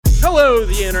Hello,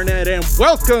 the internet, and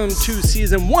welcome to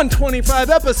season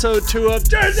 125, episode 2 of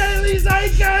Der Daily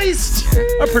Zeitgeist,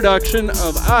 a production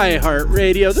of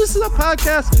iHeartRadio. This is a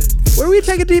podcast where we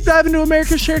take a deep dive into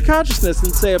America's shared consciousness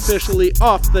and say officially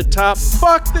off the top,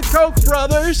 fuck the Koch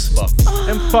brothers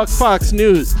and fuck Fox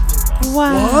News.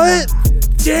 Wow. What?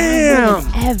 Damn.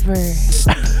 Ever.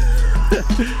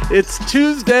 It's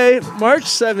Tuesday, March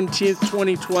 17th,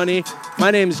 2020. My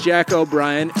name's Jack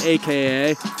O'Brien,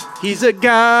 a.k.a. He's a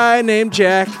guy named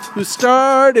Jack who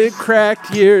started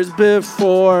crack years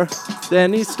before.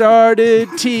 Then he started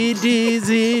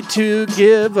TDZ to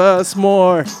give us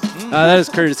more. That is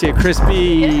courtesy of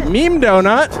Crispy Meme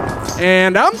Donut.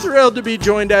 And I'm thrilled to be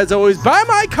joined, as always, by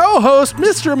my co-host,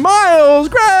 Mr. Miles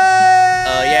Gray.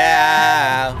 Oh,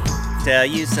 yeah. Tell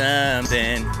you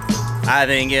something I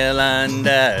think you'll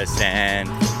understand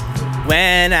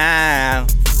when I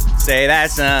say that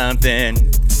something.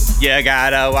 You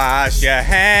gotta wash your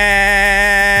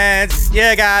hands.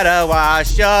 You gotta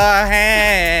wash your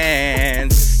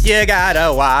hands. You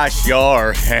gotta wash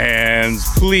your hands.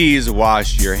 Please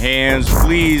wash your hands.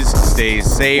 Please stay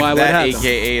safe. Why, that happened?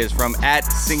 AKA is from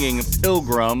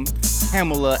 @SingingPilgrim.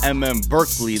 Pamela M.M.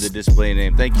 Berkeley, the display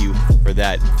name. Thank you for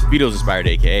that Beatles-inspired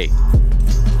AKA.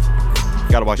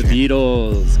 Gotta wash The your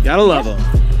hands. Beatles. Gotta love them.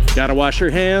 Gotta wash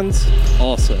your hands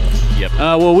also. Yep.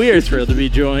 Well, we are thrilled to be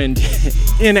joined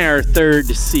in our third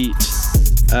seat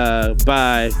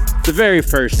by the very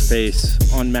first face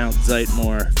on Mount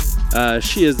Zeitmore.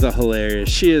 She is the hilarious,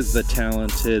 she is the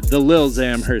talented, the Lil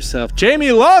Zam herself,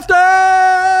 Jamie Loftus!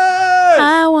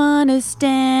 I wanna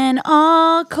stand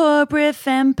all corporate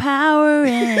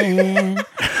empowering.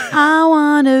 I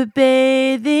wanna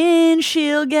bathe in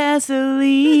shield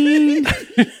gasoline.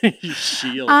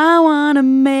 Shield. I wanna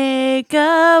make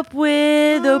up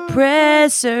with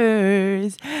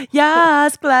oppressors.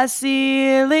 Yas, glass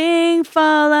ceiling,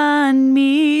 fall on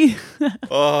me.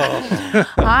 Oh.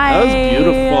 Hi. That was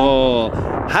beautiful.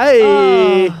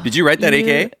 Hi. Did you write that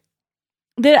AKA?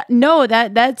 No,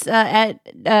 that's at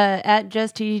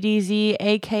just TDZ,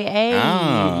 aka.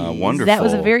 Ah, wonderful. That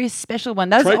was a very special one.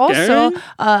 That's Right also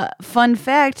fun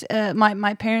fact.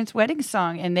 My parents' wedding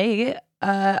song, and they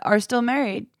are still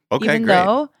married. Okay, even great.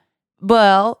 though,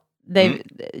 well, they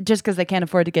just because they can't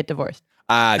afford to get divorced.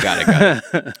 Ah, got it.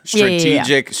 Yeah.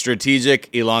 Strategic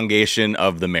elongation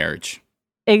of the marriage.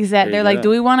 Exactly. There you They're like, go. do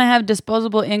we want to have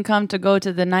disposable income to go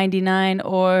to the 99,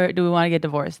 or do we want to get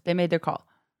divorced? They made their call.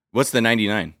 What's the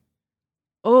 99?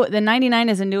 Oh, the 99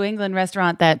 is a New England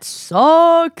restaurant that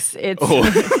sucks. It's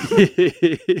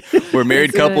Where married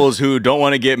It's couples who don't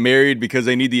want to get married because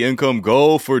they need the income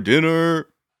go for dinner.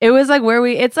 It was like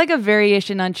it's like a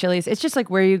variation on Chili's. It's just like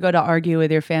where you go to argue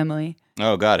with your family.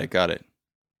 Oh, got it.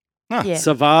 Huh. Yeah.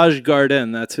 Savage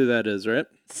Garden, that's who that is, right?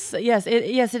 Yes, it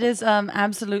is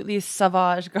absolutely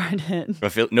Savage Garden.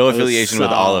 No affiliation with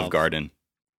Sav. Olive Garden.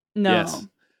 No. Yes.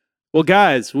 Well,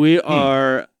 guys, we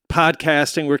are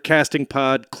podcasting. We're casting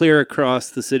pod clear across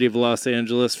the city of Los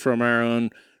Angeles from our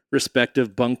own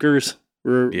respective bunkers.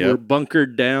 We're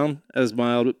bunkered down, as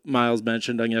Miles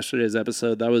mentioned on yesterday's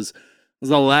episode. That was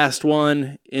the last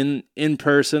one in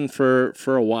person for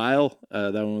a while.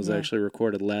 That one was actually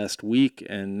recorded last week,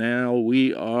 and now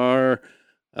we are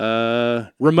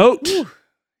remote. Whew.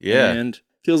 Yeah. And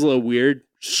feels a little weird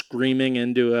screaming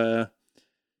into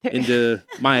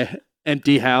my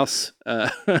empty house.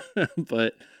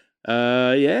 But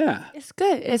yeah. It's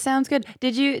good. It sounds good.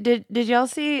 Did y'all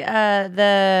see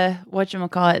the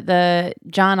whatchamacallit, the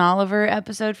John Oliver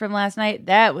episode from last night?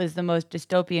 That was the most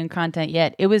dystopian content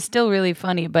yet. It was still really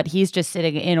funny, but he's just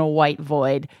sitting in a white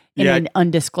void in an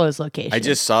undisclosed location. I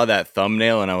just saw that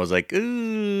thumbnail and I was like,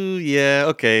 ooh, yeah,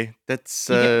 okay. That's,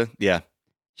 yeah.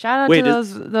 Shout out Wait, to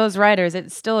those writers.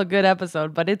 It's still a good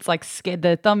episode, but it's like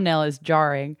the thumbnail is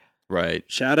jarring. Right.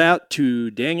 Shout out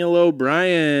to Daniel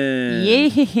O'Brien. Yeah.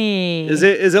 Is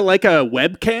it like a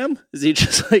webcam? Is he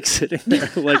just like sitting there?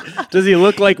 Like, does he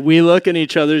look like we look in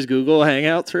each other's Google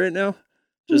Hangouts right now?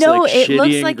 Just No, like it shitty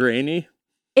looks and like- grainy.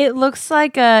 It looks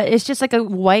like it's just like a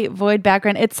white void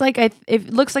background. It's like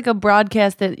it looks like a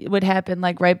broadcast that would happen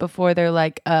like right before they're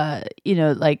like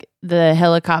like the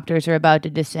helicopters are about to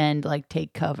descend, like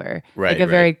take cover. Right, Like a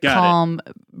very Got it. calm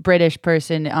British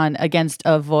person against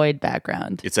a void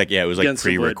background. It's like, it was like Against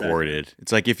the void pre-recorded.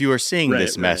 It's like, if you are seeing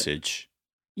this Right. message,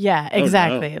 Yeah,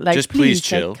 exactly. Like Just please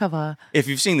take chill. cover. if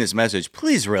you've seen this message,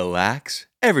 please relax.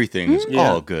 Everything is Yeah.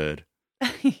 all good.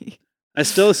 I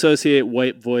still associate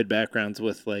white void backgrounds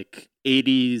with like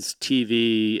 80s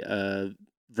TV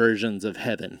versions of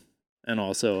Heaven, and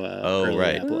also early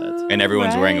right. Apple ads. And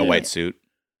everyone's wearing a Right. white suit.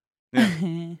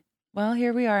 Well,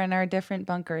 here we are in our different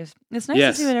bunkers. It's nice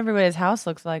to see what everybody's house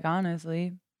looks like,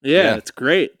 honestly. Yeah, it's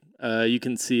great. You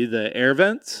can see the air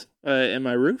vents in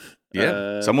my roof.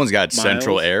 Yeah. Someone's got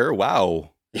central air.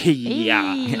 Wow. Yeah.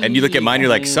 And you look at mine, you're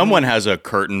like, someone has a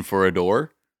curtain for a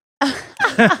door.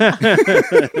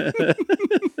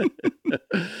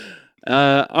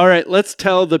 All right, let's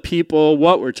tell the people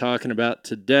what we're talking about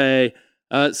today.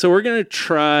 So we're going to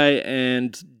try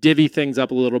and divvy things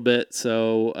up a little bit.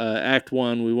 So Act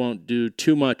 1, we won't do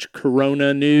too much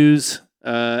Corona news.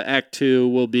 Act 2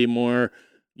 will be more,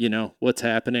 what's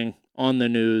happening on the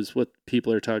news, what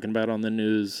people are talking about on the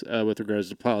news with regards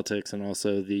to politics and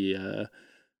also the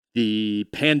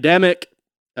pandemic.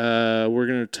 We're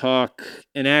going to talk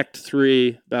in Act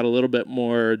 3 about a little bit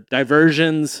more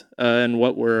diversions and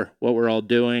what we're all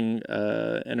doing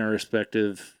in our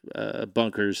respective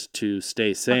bunkers to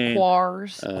stay sane.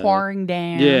 Quarring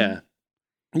down.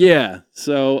 Yeah.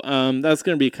 So that's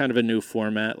going to be kind of a new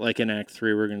format. Like in Act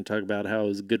 3, we're going to talk about how it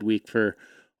was a good week for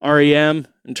R.E.M.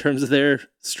 in terms of their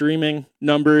streaming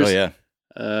numbers. Oh, yeah.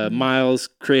 Miles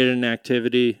created an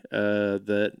activity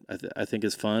that I think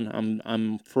is fun.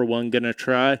 I'm for one gonna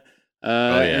try.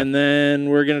 And then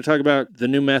we're gonna talk about the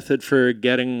new method for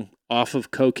getting off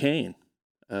of cocaine,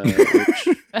 which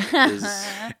is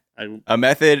a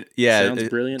method. Yeah, sounds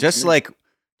brilliant. Just like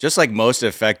most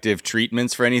effective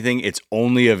treatments for anything, it's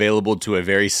only available to a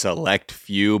very select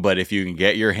few. But if you can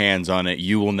get your hands on it,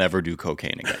 you will never do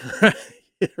cocaine again.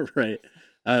 Right.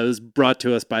 It was brought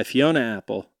to us by Fiona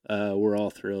Apple. We're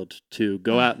all thrilled to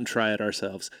go out and try it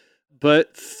ourselves.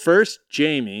 But first,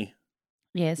 Jamie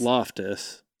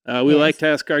Loftus, we like to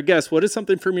ask our guests, what is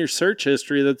something from your search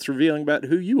history that's revealing about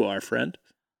who you are, friend?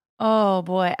 Oh,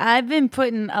 boy. I've been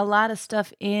putting a lot of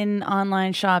stuff in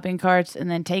online shopping carts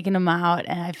and then taking them out.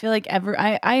 And I feel like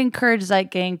I encourage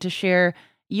Zeitgang to share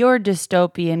your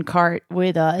dystopian cart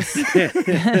with us.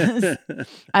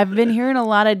 I've been hearing a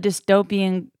lot of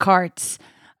dystopian carts.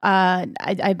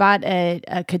 I bought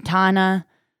a katana.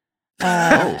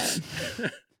 Like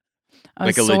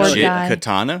a legit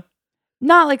katana?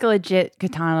 Not like a legit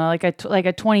katana, like a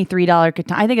 $23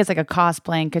 katana. I think it's like a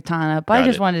cosplaying katana, but I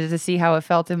just wanted to see how it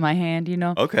felt in my hand,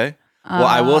 Okay. Well,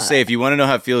 I will say, if you want to know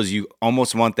how it feels, you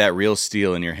almost want that real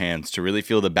steel in your hands to really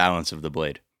feel the balance of the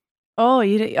blade.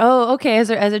 Okay. As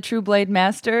a true blade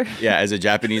master. Yeah, as a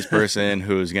Japanese person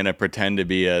who's gonna pretend to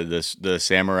be the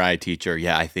samurai teacher.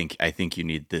 Yeah, I think you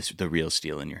need the real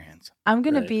steel in your hands. I'm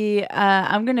gonna be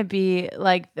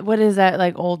like, what is that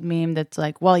like old meme that's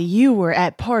like, while you were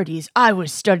at parties, I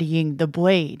was studying the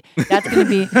blade. That's gonna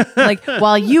be like,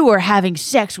 while you were having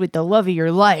sex with the love of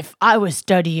your life, I was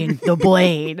studying the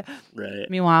blade. Right.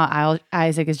 Meanwhile,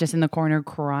 Isaac is just in the corner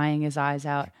crying his eyes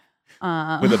out.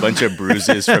 With a bunch of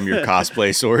bruises from your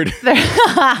cosplay sword.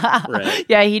 Right.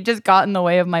 Yeah, he just got in the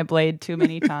way of my blade too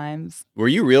many times. Were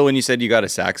you real when you said you got a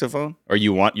saxophone? Or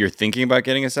you're thinking about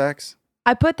getting a sax?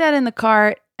 I put that in the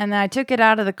cart and then I took it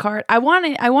out of the cart. I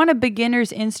want a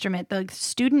beginner's instrument. The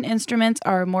student instruments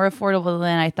are more affordable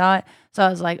than I thought. So I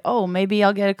was like, oh, maybe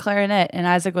I'll get a clarinet. And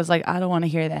Isaac was like, I don't want to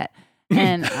hear that.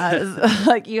 And I was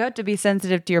like, you have to be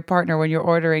sensitive to your partner when you're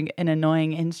ordering an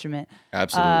annoying instrument.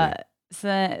 Absolutely.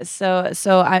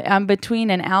 So I'm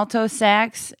between an alto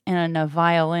sax and a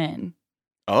violin.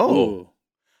 Oh. Ooh.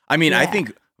 I mean, I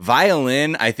think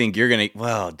violin, you're going to,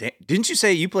 well, didn't you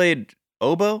say you played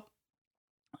oboe?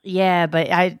 Yeah, but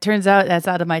it turns out that's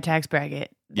out of my tax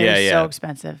bracket. They're so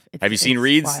expensive. Have you seen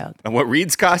reeds? Wild. And what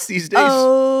reeds cost these days?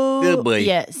 Oh,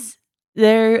 yes.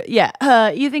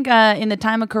 You think in the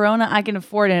time of Corona, I can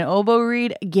afford an oboe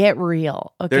reed? Get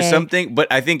real, okay? There's something, but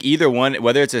I think either one,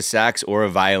 whether it's a sax or a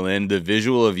violin, the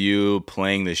visual of you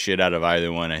playing the shit out of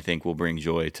either one, I think will bring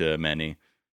joy to many.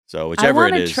 So whichever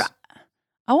it is.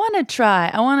 I want to try.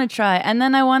 And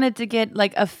then I wanted to get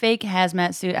like a fake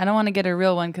hazmat suit. I don't want to get a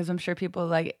real one because I'm sure people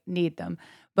like need them.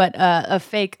 But a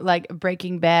fake like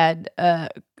Breaking Bad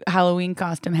Halloween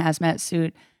costume hazmat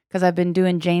suit. Because I've been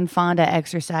doing Jane Fonda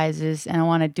exercises, and I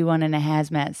want to do one in a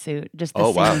hazmat suit. Just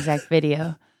the same exact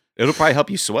video. It'll probably help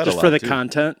you sweat a lot. Just for the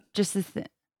content? Just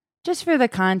for the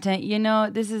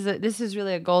content. This is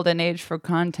really a golden age for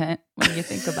content when you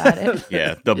think about it.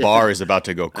 Yeah, the bar is about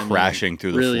to go crashing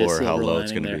through the really floor, how low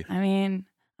it's going to be. I mean,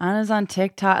 Anna's on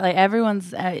TikTok. Like,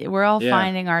 everyone's, we're all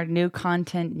finding our new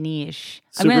content niche.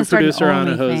 I'm going to start an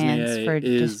OnlyFans for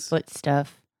just foot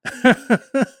stuff.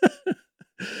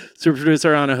 Super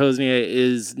producer Anna Hosnier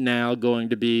is now going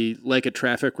to be like a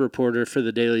traffic reporter for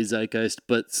the Daily Zeitgeist,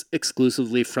 but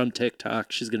exclusively from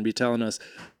TikTok. She's going to be telling us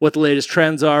what the latest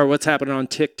trends are, what's happening on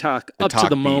TikTok up to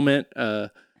the moment, the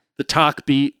talk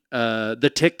beat,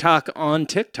 the TikTok on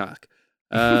TikTok.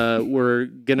 We're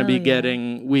gonna be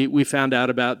getting. We found out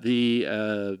about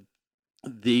the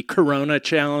Corona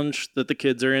challenge that the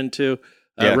kids are into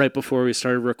right before we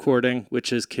started recording,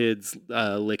 which is kids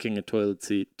licking a toilet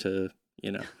seat to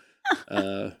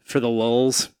for the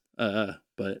lulls.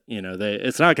 But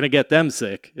it's not going to get them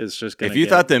sick. It's just going. If you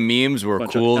thought the memes were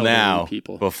cool now,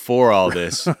 before all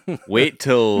this, wait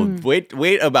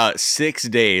about 6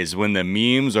 days when the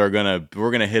memes we're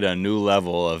gonna hit a new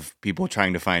level of people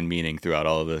trying to find meaning throughout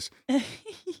all of this.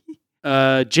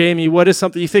 Jamie, what is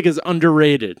something you think is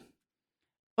underrated?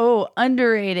 Oh,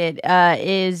 underrated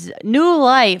is New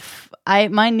Life.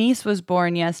 My niece was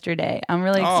born yesterday. I'm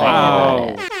really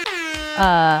excited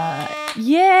about it.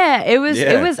 Yeah, it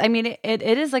was. I mean, it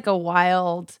is like a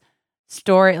wild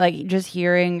story. Like just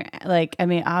hearing,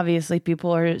 obviously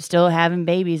people are still having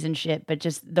babies and shit, but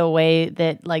just the way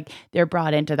that like they're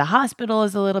brought into the hospital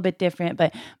is a little bit different.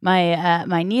 But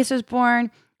my niece was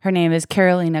born. Her name is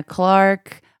Carolina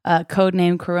Clark,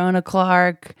 codename Corona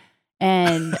Clark,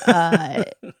 and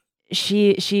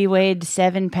she weighed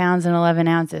 7 pounds and 11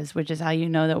 ounces, which is how you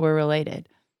know that we're related.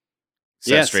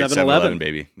 Straight 7-Eleven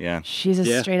baby. Yeah. She's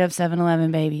a straight up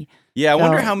 7-Eleven baby. Yeah, I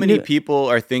wonder how many people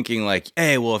are thinking like,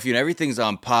 hey, well, if everything's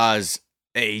on pause,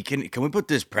 hey, can we put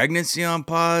this pregnancy on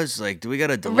pause? Like, do we got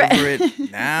to deliver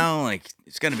it now? Like,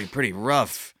 it's going to be pretty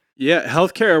rough. Yeah,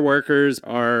 healthcare workers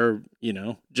are,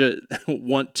 just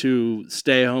want to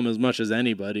stay home as much as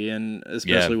anybody, and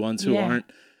especially ones who aren't,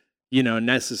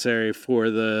 necessary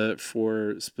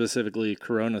for specifically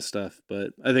Corona stuff.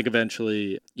 But I think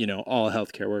eventually, all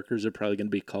healthcare workers are probably going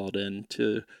to be called in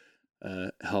to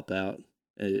help out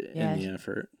in the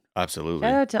effort. Absolutely.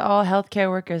 Shout out to all healthcare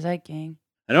workers, that gang.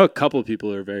 I know a couple of people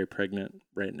who are very pregnant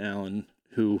right now and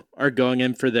who are going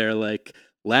in for their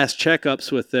last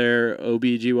checkups with their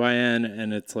OBGYN,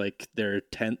 and it's like their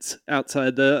tents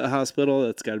outside the hospital.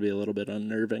 That's got to be a little bit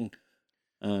unnerving.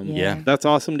 That's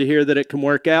awesome to hear that it can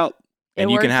work out. And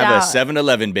you can have a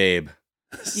 7-Eleven babe.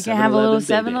 You can have a little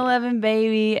 7-Eleven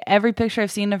baby. Every picture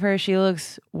I've seen of her, she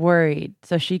looks worried.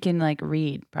 So she can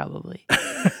read probably.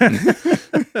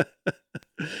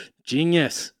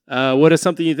 Genius. What is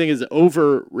something you think is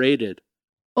overrated?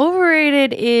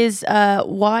 Overrated is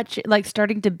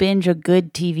starting to binge a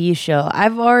good TV show.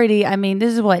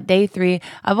 This is day 3.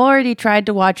 I've already tried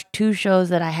to watch 2 shows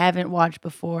that I haven't watched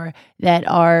before that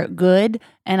are good,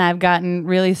 and I've gotten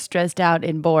really stressed out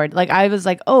and bored. I was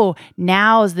like, oh,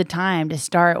 now's the time to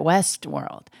start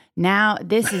Westworld. Now,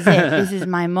 this is it. This is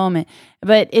my moment.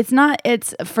 But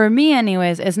it's for me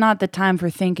anyways, it's not the time for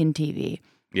thinking TV.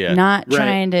 Yeah. Not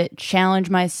trying to challenge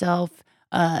myself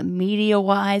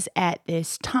media-wise at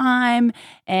this time,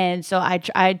 and so I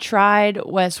tried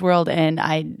Westworld and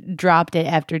I dropped it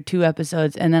after 2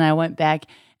 episodes, and then I went back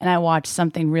and I watched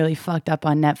something really fucked up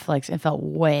on Netflix and felt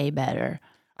way better.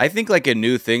 I think a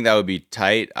new thing that would be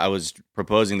tight, I was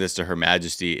proposing this to Her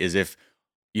Majesty, is if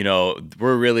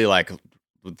we're really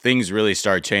things really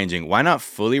start changing, why not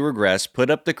fully regress, put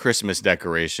up the Christmas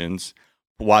decorations,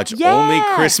 watch only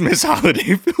Christmas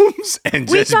holiday films, and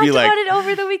just be like, we talked about it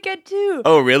over the weekend too.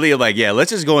 Oh, really?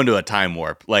 Let's just go into a time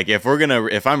warp.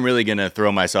 If I'm really gonna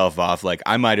throw myself off,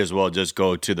 I might as well just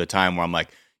go to the time where I'm like,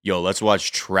 yo, let's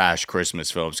watch trash Christmas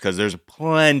films, because there's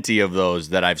plenty of those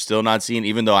that I've still not seen,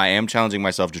 even though I am challenging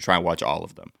myself to try and watch all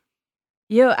of them.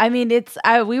 We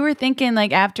were thinking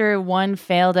after one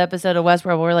failed episode of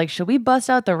Westworld, we're like, should we bust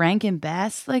out the Rankin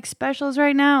Bass specials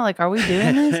right now? Are we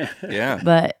doing this? Yeah.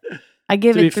 But I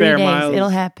give it 3 days. Miles, it'll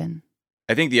happen.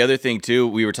 I think the other thing too,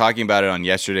 we were talking about it on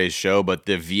yesterday's show, but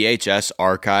the VHS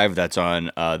archive that's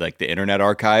on the Internet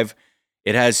Archive,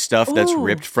 it has stuff that's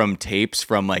ripped from tapes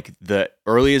from the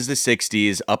early as the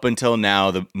 60s up until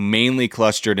now, mainly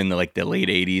clustered in the late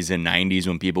 80s and 90s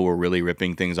when people were really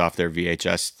ripping things off their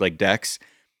VHS decks.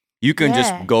 You can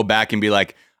just go back and be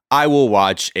like, I will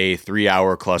watch a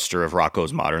 3-hour cluster of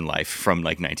Rocko's Modern Life from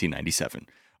 1997.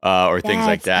 Or things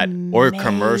like that, amazing. Or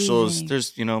commercials.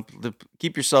 There's,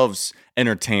 keep yourselves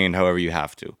entertained however you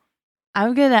have to.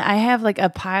 I have a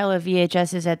pile of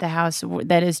VHSs at the house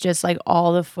that is just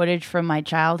all the footage from my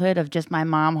childhood of just my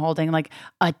mom holding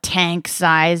a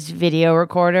tank-sized video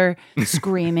recorder,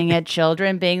 screaming at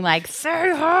children, being like,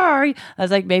 say hi. I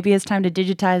was like, maybe it's time to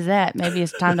digitize that. Maybe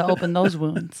it's time to open those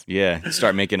wounds. Yeah,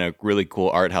 start making a really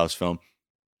cool art house film.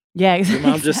 Yeah, exactly.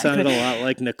 Your mom just sounded a lot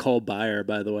like Nicole Byer,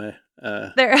 by the way.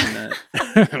 I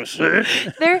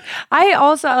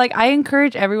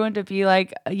encourage everyone to be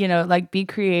be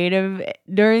creative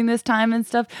during this time and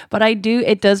stuff, but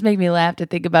it does make me laugh to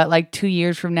think about 2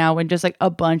 years from now when just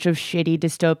a bunch of shitty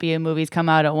dystopian movies come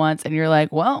out at once and you're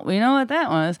like, well, we know what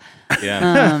that was.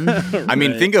 Yeah. I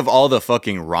mean, think of all the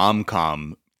fucking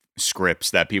rom-com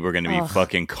scripts that people are going to be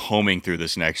fucking combing through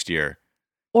this next year.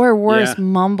 Or worse,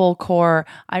 mumblecore.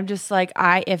 I'm just like,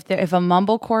 if a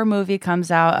mumblecore movie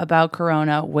comes out about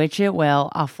Corona, which it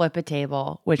will, I'll flip a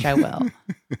table, which I will.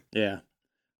 Yeah.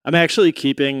 I'm actually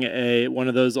keeping one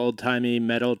of those old-timey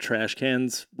metal trash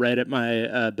cans right at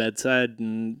my bedside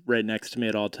and right next to me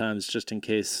at all times, just in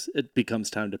case it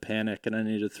becomes time to panic and I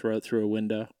need to throw it through a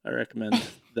window. I recommend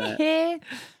that.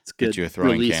 It's good. Get you a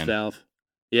throwing release can. valve.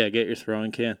 Yeah, get your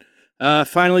throwing can.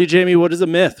 Finally, Jamie, what is a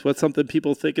myth? What's something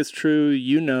people think is true,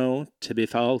 to be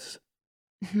false?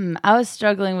 I was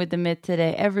struggling with the myth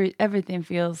today. Everything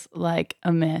feels like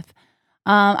a myth.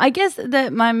 I guess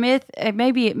that my myth,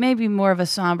 maybe more of a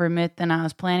somber myth than I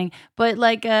was planning. But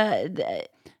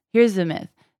here's the myth.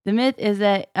 The myth is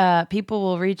that people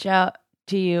will reach out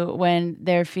to you when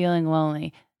they're feeling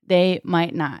lonely. They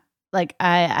might not. Like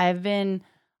I've been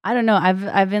like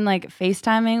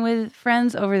FaceTiming with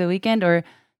friends over the weekend, or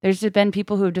there's just been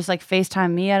people who just like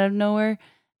FaceTime me out of nowhere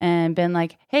and been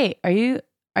like, "Hey, are you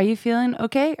feeling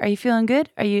okay? Are you feeling good?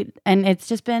 And it's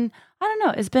just been, I don't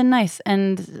know, it's been nice.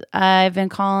 And I've been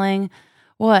calling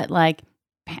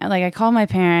I called my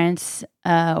parents,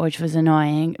 which was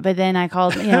annoying, but then I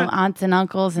called, aunts and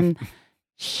uncles and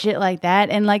shit like that.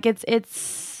 And like,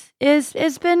 it's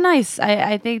been nice.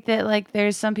 I think that like,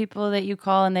 there's some people that you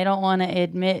call and they don't want to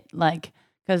admit, like,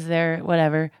 cause they're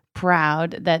whatever,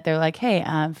 proud that they're like, hey,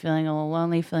 I'm feeling a little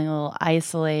lonely, feeling a little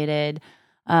isolated.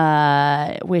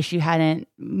 Wish you hadn't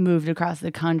moved across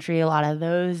the country. A lot of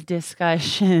those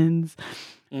discussions.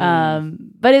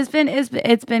 But it's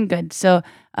been good. So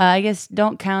I guess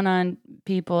don't count on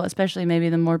people, especially maybe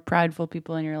the more prideful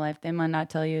people in your life. They might not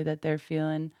tell you that they're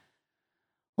feeling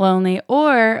lonely.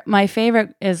 Or my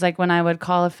favorite is like when I would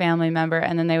call a family member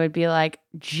and then they would be like,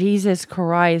 Jesus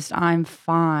Christ, I'm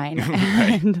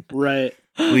fine. Right.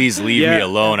 Please leave me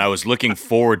alone. I was looking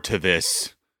forward to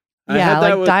this. Yeah,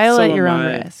 like dial at your own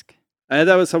risk. I had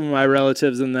that with some of my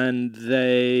relatives, and then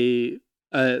they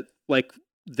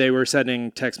were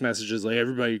sending text messages like,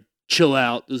 everybody chill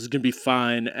out, this is going to be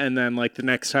fine. And then like the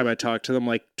next time I talked to them,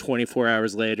 like 24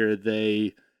 hours later,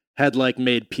 they had like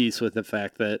made peace with the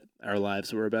fact that our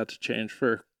lives were about to change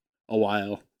for a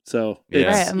while. So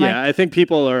I think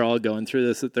people are all going through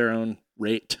this at their own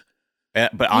rate.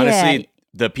 But honestly,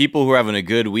 the people who are having a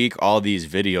good week, all these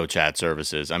video chat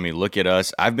services. I mean, look at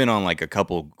us. I've been on like a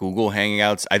couple Google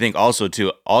Hangouts. I think also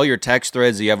too, all your text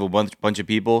threads, you have a bunch of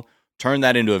people, turn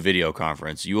that into a video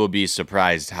conference. You will be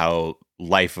surprised how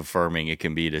life affirming it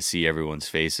can be to see everyone's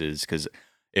faces. Because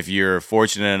if you're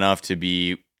fortunate enough to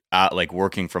be out, like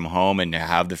working from home and to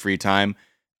have the free time,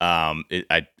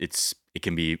 it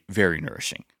can be very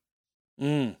nourishing.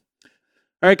 All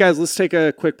right, guys, let's take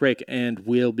a quick break and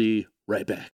we'll be right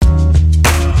back.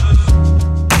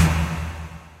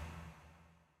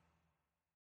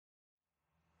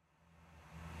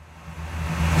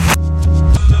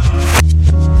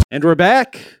 And we're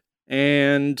back.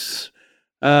 And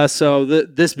so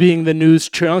this being the news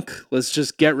chunk, let's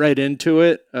just get right into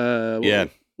it. What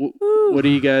do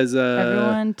you guys...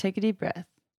 Everyone take a deep breath.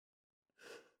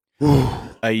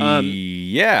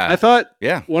 I thought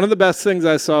one of the best things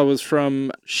I saw was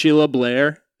from Sheila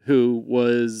Blair, who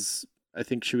was, I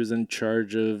think she was in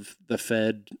charge of the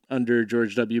Fed under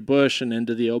George W. Bush and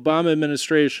into the Obama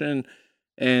administration.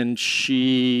 And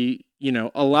she,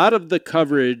 a lot of the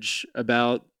coverage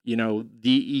about,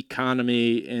 the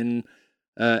economy in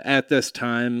at this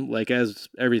time, like as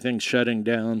everything's shutting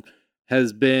down,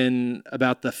 has been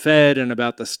about the Fed and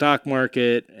about the stock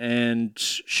market. And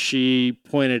she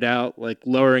pointed out like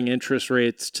lowering interest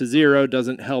rates to zero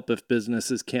doesn't help if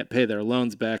businesses can't pay their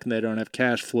loans back and they don't have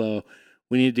cash flow.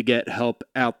 We need to get help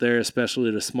out there,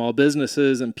 especially to small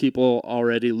businesses and people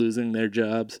already losing their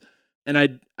jobs.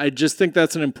 And I just think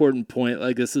that's an important point.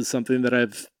 Like this is something that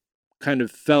I've kind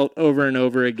of felt over and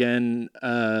over again,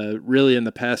 really in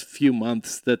the past few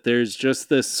months, that there's just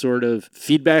this sort of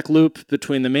feedback loop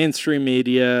between the mainstream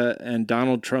media and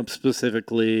Donald Trump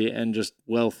specifically, and just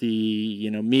wealthy,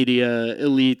 media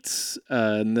elites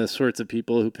and the sorts of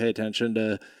people who pay attention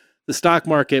to the stock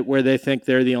market, where they think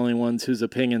they're the only ones whose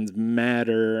opinions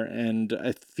matter. And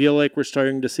I feel like we're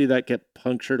starting to see that get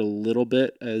punctured a little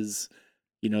bit as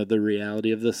the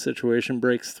reality of this situation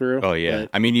breaks through. Oh, yeah.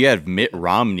 I mean, you have Mitt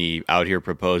Romney out here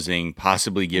proposing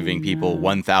possibly giving people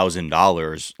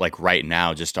 $1,000 like right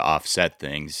now just to offset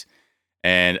things.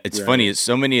 And it's funny. It's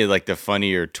so many like the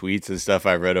funnier tweets and stuff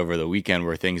I read over the weekend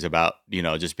were things about,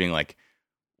 just being like,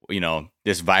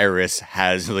 this virus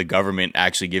has the government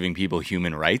actually giving people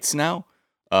human rights now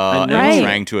and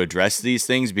trying to address these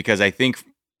things, because I think,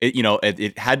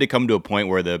 it had to come to a point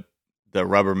where the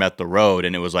rubber met the road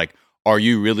and it was like, are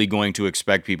you really going to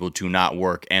expect people to not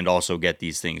work and also get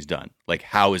these things done? Like,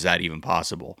 how is that even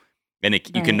possible? And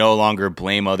you can no longer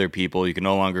blame other people. You can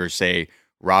no longer say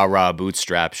rah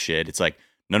bootstrap shit. It's like,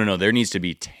 no. There needs to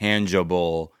be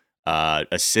tangible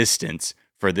assistance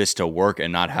for this to work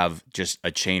and not have just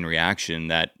a chain reaction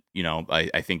that,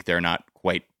 I think they're not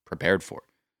quite prepared for.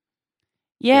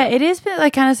 Yeah, it is been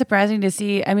like kind of surprising to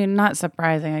see. I mean, not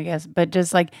surprising, I guess, but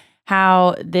just like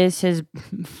how this has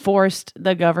forced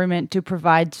the government to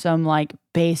provide some like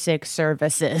basic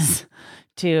services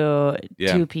to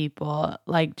people,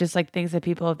 like just like things that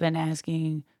people have been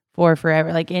asking for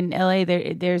forever. Like in LA,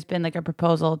 there's been like a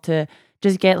proposal to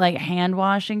just get like hand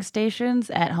washing stations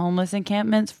at homeless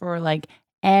encampments for like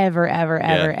ever,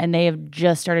 and they have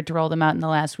just started to roll them out in the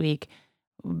last week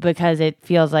because it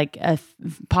feels like a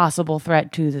possible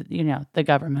threat to the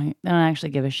government. They don't actually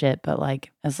give a shit, but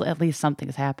like at least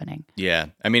something's happening. Yeah,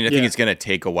 I mean, I think it's going to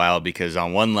take a while because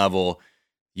on one level,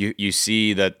 you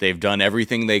see that they've done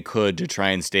everything they could to try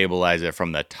and stabilize it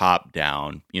from the top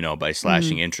down, by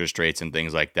slashing interest rates and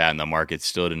things like that, and the market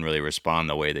still didn't really respond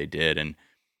the way they did. And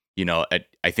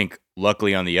I think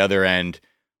luckily on the other end,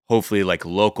 hopefully like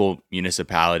local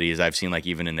municipalities, I've seen like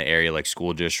even in the area, like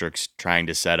school districts trying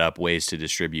to set up ways to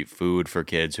distribute food for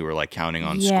kids who are like counting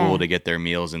on school to get their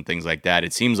meals and things like that.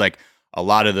 It seems like a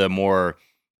lot of the more,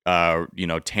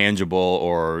 tangible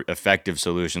or effective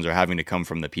solutions are having to come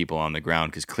from the people on the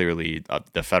ground because clearly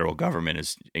the federal government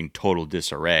is in total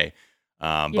disarray.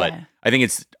 But I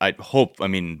think I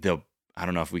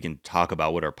don't know if we can talk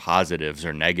about what are positives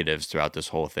or negatives throughout this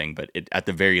whole thing, but at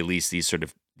the very least,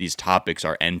 these topics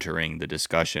are entering the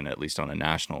discussion, at least on a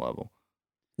national level.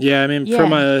 Yeah, I mean,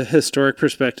 from a historic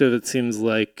perspective, it seems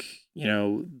like,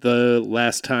 the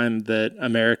last time that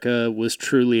America was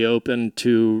truly open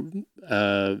to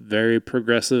very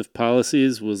progressive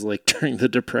policies was like during the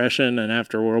Depression and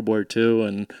after World War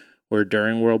II or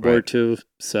during World War II.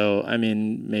 So, I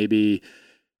mean, maybe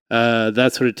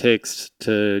that's what it takes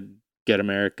to get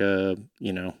America,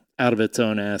 out of its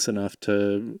own ass enough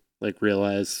to like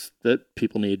realize that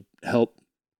people need help.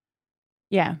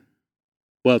 Yeah.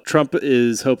 Well, Trump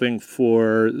is hoping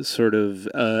for sort of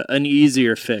an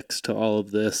easier fix to all of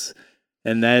this,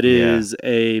 and that is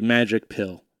a magic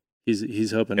pill.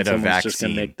 He's hoping and someone's just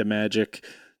going to make the magic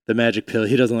pill.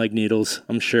 He doesn't like needles,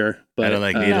 I'm sure. But I don't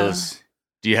like needles. No.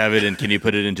 Do you have it in? Can you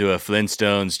put it into a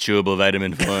Flintstones chewable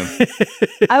vitamin form?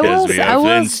 Because we are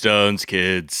Flintstones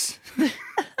kids.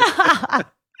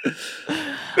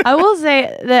 I will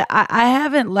say that I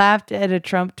haven't laughed at a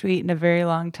Trump tweet in a very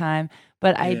long time,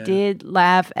 but I did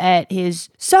laugh at his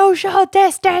social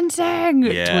distancing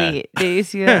tweet. Did you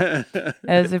see that?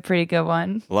 That was a pretty good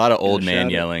one. A lot of old man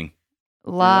yelling.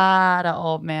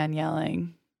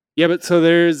 Yeah, but so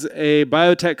there's a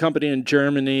biotech company in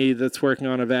Germany that's working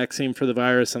on a vaccine for the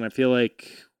virus, and I feel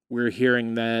like we're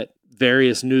hearing that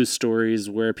various news stories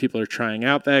where people are trying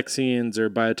out vaccines or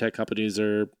biotech companies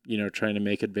are, trying to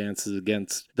make advances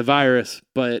against the virus.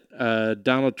 But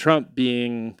Donald Trump,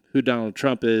 being who Donald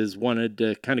Trump is, wanted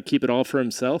to kind of keep it all for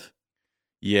himself.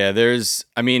 Yeah,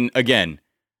 again,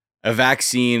 a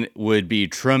vaccine would be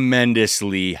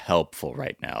tremendously helpful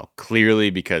right now.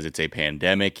 Clearly, because it's a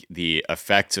pandemic, the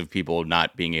effects of people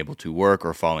not being able to work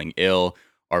or falling ill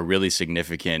are really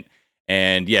significant.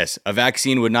 And yes, a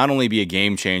vaccine would not only be a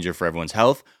game changer for everyone's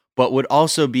health, but would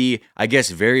also be, I guess,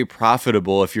 very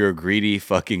profitable if you're a greedy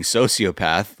fucking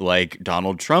sociopath like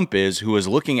Donald Trump is, who is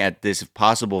looking at this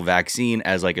possible vaccine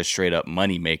as like a straight up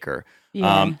moneymaker.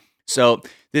 Yeah. So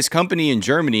this company in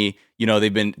Germany,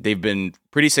 they've been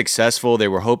pretty successful. They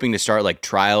were hoping to start like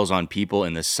trials on people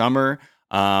in the summer.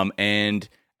 And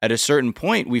at a certain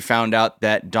point, we found out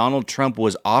that Donald Trump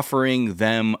was offering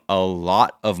them a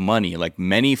lot of money, like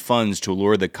many funds, to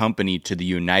lure the company to the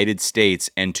United States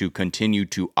and to continue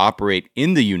to operate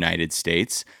in the United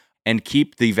States and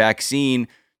keep the vaccine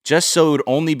just so it would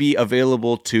only be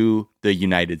available to the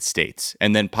United States.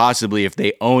 And then possibly if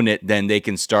they own it, then they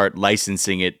can start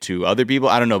licensing it to other people.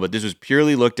 I don't know, but this was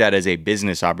purely looked at as a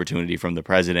business opportunity from the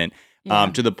president,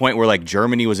 to the point where like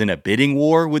Germany was in a bidding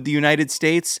war with the United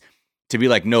States to be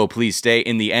like, no, please stay.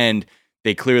 In the end,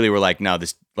 they clearly were like, no,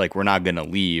 we're not going to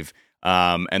leave.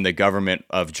 And the government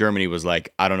of Germany was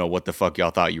like, I don't know what the fuck y'all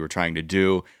thought you were trying to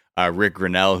do. Rick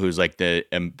Grinnell, who's like the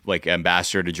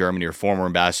ambassador to Germany or former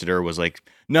ambassador, was like,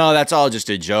 no, that's all just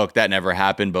a joke. That never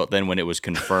happened. But then when it was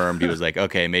confirmed, he was like,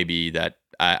 okay, maybe that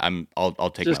I'll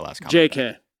take just my last comment.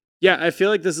 JK. Yeah, I feel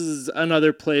like this is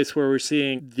another place where we're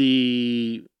seeing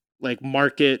the like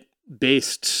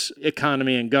market-based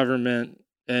economy and government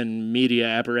and media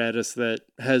apparatus that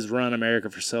has run America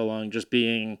for so long just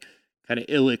being kind of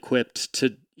ill-equipped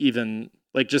to even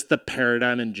like just the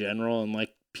paradigm in general, and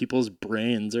like people's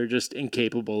brains are just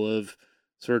incapable of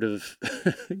sort of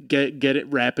get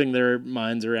it wrapping their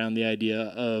minds around the idea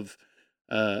of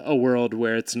a world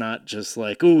where it's not just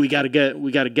like, oh, we got to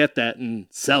get that and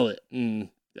sell it and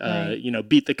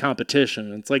beat the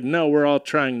competition. It's like, no, we're all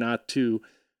trying not to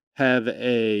have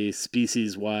a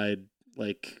species wide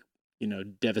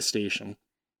devastation.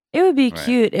 It would be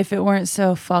cute if it weren't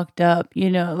so fucked up,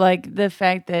 like the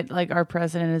fact that like our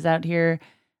president is out here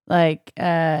like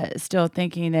still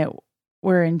thinking that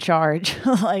we're in charge.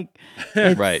 Like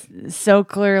it's so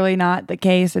clearly not the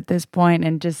case at this point,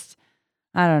 and just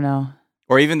I don't know.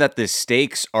 Or even that the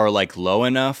stakes are like low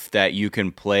enough that you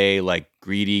can play like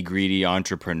greedy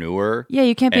entrepreneur. Yeah,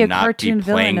 you can't be a cartoon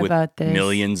villain about this.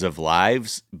 Millions of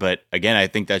lives. But again, I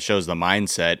think that shows the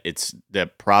mindset. It's the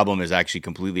problem is actually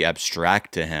completely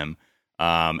abstract to him.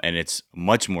 And it's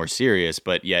much more serious.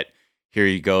 But yet here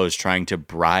he goes trying to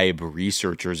bribe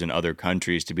researchers in other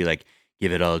countries to be like,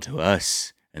 give it all to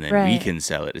us and then we can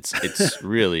sell it. It's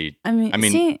really I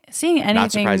mean seeing anything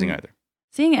not surprising either.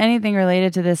 Seeing anything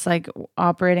related to this, like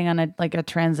operating on a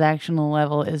transactional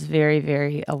level, is very,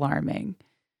 very alarming.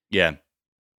 Yeah.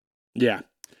 Yeah.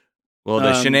 Well,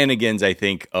 the shenanigans, I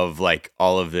think, of like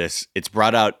all of this, it's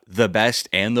brought out the best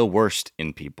and the worst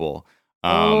in people.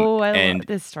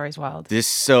 This story's wild.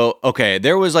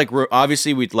 There was like,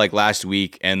 obviously we like last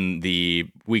week and the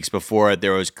weeks before it,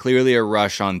 there was clearly a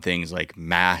rush on things like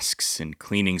masks and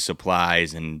cleaning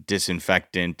supplies and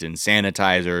disinfectant and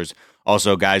sanitizers.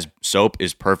 Also, guys, soap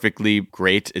is perfectly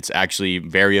great. It's actually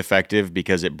very effective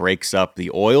because it breaks up the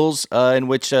oils in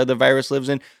which the virus lives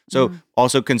in. So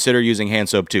also consider using hand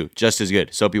soap too. Just as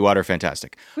good. Soapy water,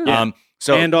 fantastic. Yeah.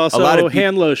 And also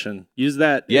hand lotion. Use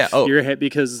that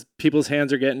because people's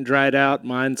hands are getting dried out.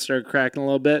 Mine started cracking a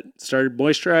little bit. Started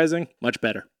moisturizing. Much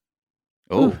better.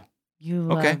 Oh,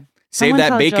 Save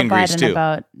that bacon grease too.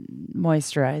 About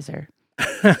moisturizer.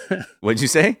 What'd you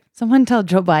say? Someone tell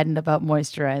Joe Biden about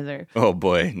moisturizer. Oh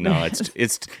boy, no,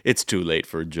 it's too late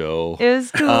for Joe. It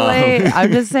was too late.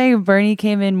 I'm just saying, Bernie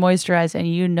came in moisturized, and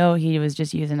he was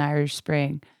just using Irish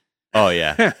Spring. Oh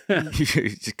yeah,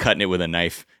 just cutting it with a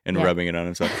knife and rubbing it on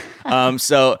himself.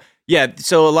 So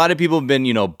a lot of people have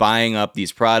been buying up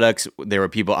these products. There were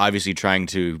people obviously trying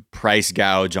to price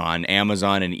gouge on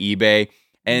Amazon and eBay.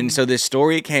 And so this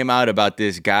story came out about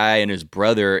this guy and his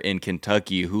brother in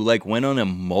Kentucky who like went on a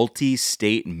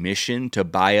multi-state mission to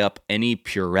buy up any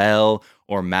Purell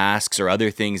or masks or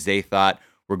other things they thought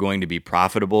were going to be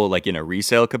profitable, like in a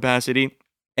resale capacity.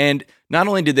 And not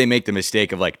only did they make the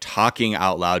mistake of like talking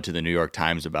out loud to the New York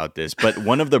Times about this, but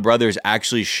one of the brothers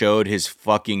actually showed his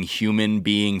fucking human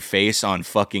being face on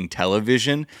fucking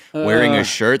television wearing a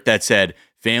shirt that said,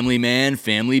 "Family man,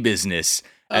 family business."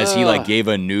 As he like gave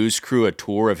a news crew a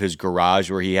tour of his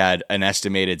garage where he had an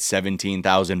estimated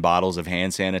 17,000 bottles of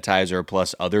hand sanitizer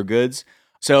plus other goods.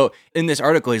 So in this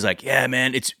article, he's like, yeah,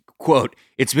 man, it's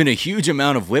been a huge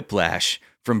amount of whiplash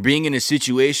from being in a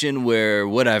situation where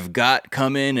what I've got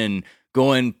coming and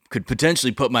going could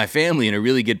potentially put my family in a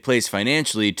really good place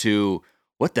financially to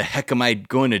what the heck am I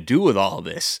going to do with all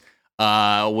this?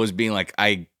 Was being like,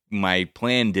 my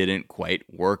plan didn't quite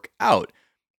work out.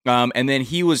 And then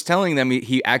he was telling them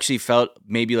he actually felt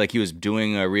maybe like he was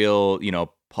doing a real,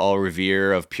 Paul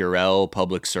Revere of Purell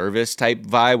public service type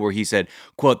vibe where he said,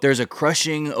 quote, "There's a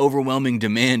crushing, overwhelming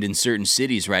demand in certain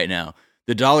cities right now.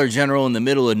 The Dollar General in the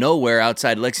middle of nowhere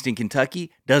outside Lexington,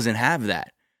 Kentucky doesn't have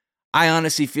that. I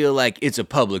honestly feel like it's a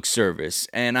public service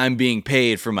and I'm being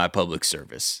paid for my public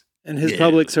service." And his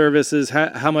public service is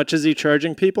how much is he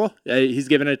charging people? He's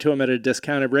giving it to them at a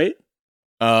discounted rate?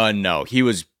 No, he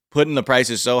was putting the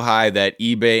prices so high that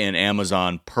eBay and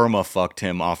Amazon perma-fucked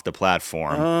him off the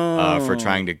platform for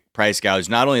trying to price gouge.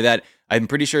 Not only that, I'm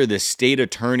pretty sure the state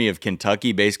attorney of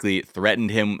Kentucky basically threatened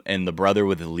him and the brother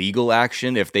with legal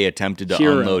action if they attempted to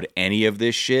unload any of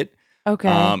this shit.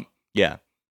 Okay. Yeah.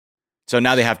 So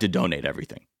now they have to donate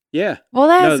everything. Yeah. Well,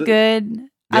 that's good.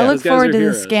 Yeah, I look forward to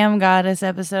the Scam Goddess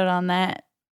episode on that.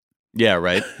 Yeah,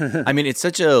 right. I mean, it's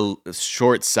such a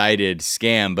short-sighted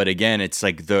scam, but again, it's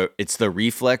like it's the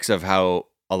reflex of how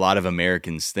a lot of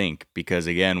Americans think. Because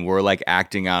again, we're like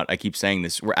acting out. I keep saying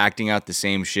this. We're acting out the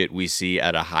same shit we see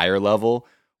at a higher level,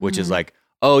 which is like,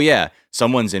 oh yeah,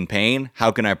 someone's in pain.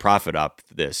 How can I profit off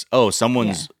this? Oh,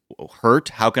 someone's hurt.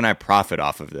 How can I profit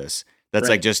off of this? That's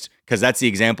like just because that's the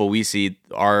example we see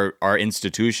our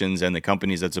institutions and the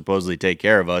companies that supposedly take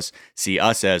care of us see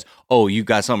us as, oh, you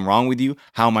got something wrong with you?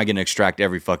 How am I going to extract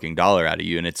every fucking dollar out of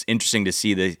you? And it's interesting to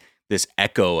see this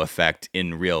echo effect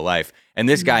in real life. And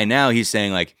this guy now, he's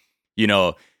saying like,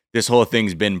 this whole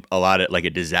thing's been a lot of like a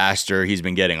disaster. He's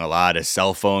been getting a lot of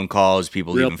cell phone calls,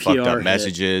 people Real leaving fucked up PR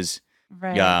messages.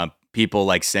 Right. Yeah, people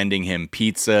like sending him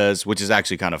pizzas, which is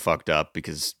actually kind of fucked up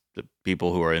because the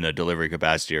people who are in a delivery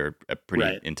capacity are at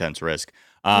pretty intense risk.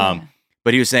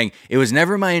 But he was saying, it was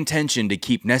never my intention to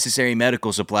keep necessary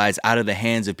medical supplies out of the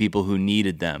hands of people who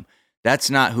needed them. That's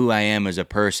not who I am as a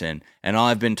person, and all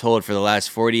I've been told for the last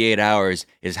 48 hours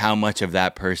is how much of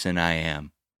that person I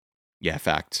am. Yeah,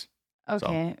 facts.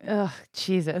 Okay. So. Ugh,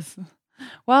 Jesus.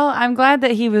 Well, I'm glad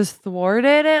that he was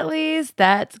thwarted at least.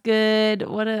 That's good.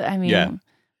 What a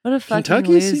fucking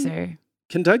loser.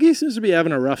 Kentucky seems to be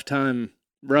having a rough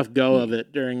go of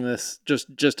it during this,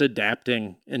 just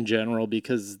adapting in general,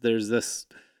 because there's this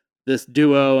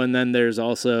duo, and then there's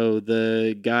also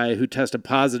the guy who tested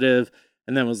positive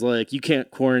and then was like, you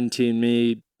can't quarantine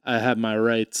me, I have my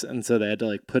rights. And so they had to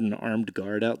like put an armed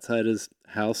guard outside his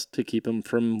house to keep him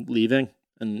from leaving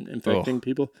and infecting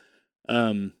people.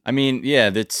 I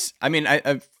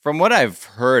from what I've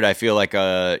heard, I feel like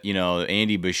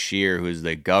Andy Bashir, who's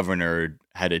the governor,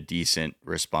 had a decent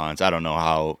response. I don't know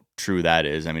how true that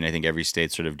is. I mean, I think every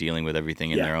state's sort of dealing with everything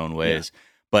in their own ways.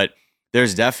 But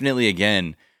there's definitely,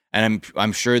 again, and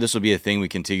I'm sure this will be a thing we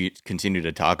continue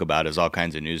to talk about as all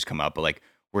kinds of news come out, but like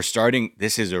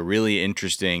this is a really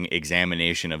interesting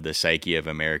examination of the psyche of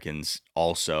Americans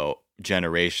also,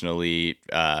 generationally,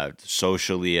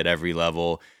 socially, at every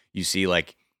level. You see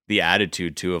like the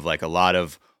attitude too of like a lot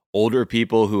of older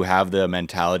people who have the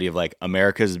mentality of like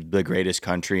America's the greatest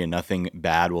country and nothing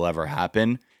bad will ever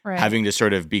happen, having to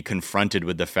sort of be confronted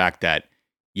with the fact that,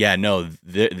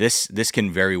 this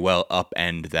can very well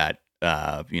upend that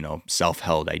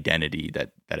self-held identity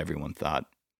that everyone thought.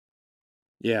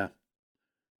 Yeah.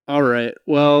 All right.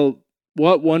 Well,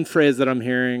 one phrase that I'm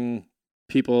hearing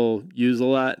people use a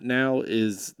lot now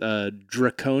is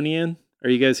draconian. Are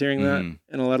you guys hearing that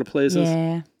in a lot of places?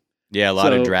 Yeah. Yeah, a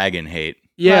lot of dragon hate.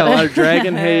 Yeah, a lot of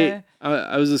dragon hate.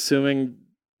 I was assuming,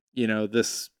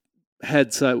 this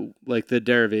headset, like the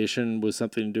derivation was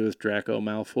something to do with Draco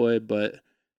Malfoy, but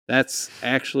that's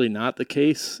actually not the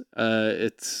case. So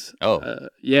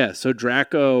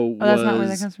Draco was... that's not where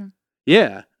that comes from?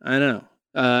 Yeah, I know.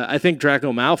 I think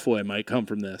Draco Malfoy might come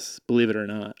from this, believe it or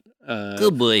not.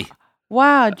 Good boy.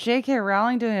 Wow, J.K.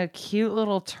 Rowling doing a cute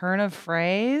little turn of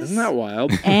phrase. Isn't that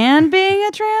wild? And being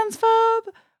a transphobe?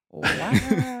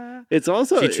 Wow. It's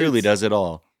also... She truly does it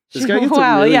all. This guy gets a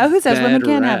really who says women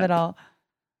can't rap. have it all?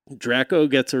 Draco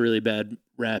gets a really bad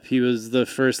rap. He was the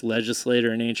first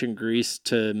legislator in ancient Greece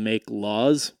to make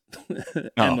laws.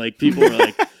 And like people were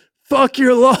like, fuck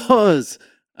your laws.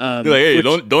 You're like, hey,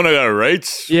 don't I got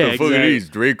rights? Yeah, the fuck are these,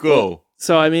 Draco? Well,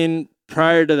 so I mean,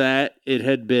 prior to that, it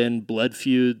had been blood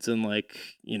feuds, and like,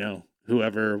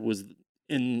 whoever was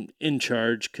in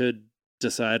charge could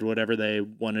decide whatever they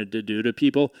wanted to do to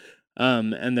people.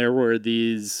 And there were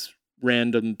these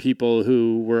random people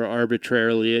who were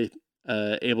arbitrarily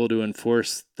able to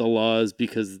enforce the laws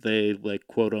because they, like,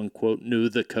 quote unquote, knew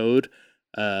the code.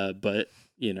 But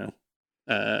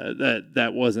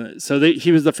that wasn't, so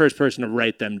he was the first person to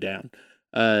write them down.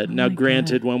 Now,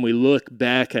 granted, when we look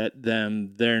back at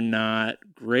them, they're not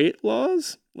great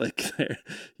laws. Like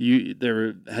they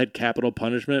had capital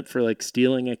punishment for like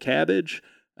stealing a cabbage.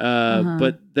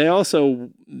 But they also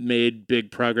made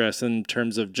big progress in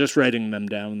terms of just writing them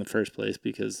down in the first place,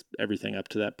 because everything up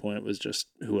to that point was just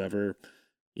whoever,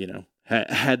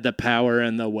 had the power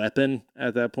and the weapon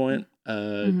at that point,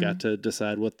 got to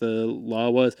decide what the law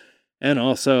was. And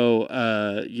also,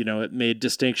 it made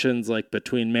distinctions like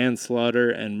between manslaughter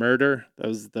and murder. That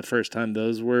was the first time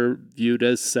those were viewed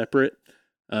as separate.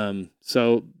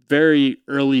 So very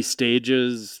early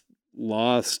stages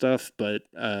law stuff, but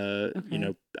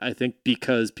I think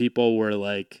because people were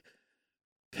like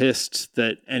pissed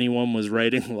that anyone was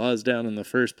writing laws down in the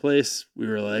first place, we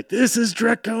were like, this is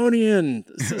draconian,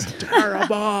 this is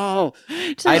terrible.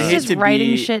 I'd hate to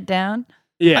writing shit down.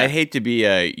 Yeah, I'd hate to be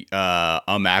a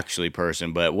actually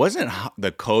person, but wasn't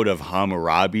the Code of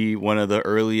Hammurabi one of the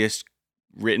earliest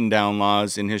written down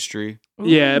laws in history?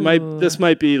 Yeah, this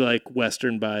might be like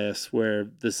Western bias, where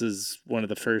this is one of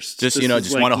the first. Just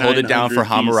want to hold it down for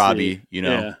Hammurabi.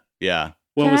 Yeah.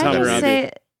 When was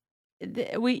Hammurabi?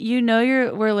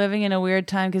 We're living in a weird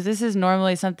time, because this is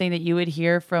normally something that you would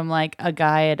hear from like a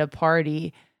guy at a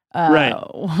party. Right.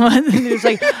 There's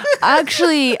like,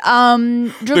 actually,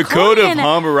 the Code of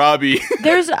Hammurabi.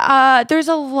 There's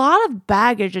a lot of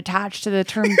baggage attached to the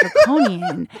term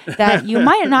draconian that you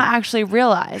might not actually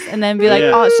realize, and then be like,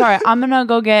 oh, sorry, I'm gonna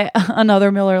go get another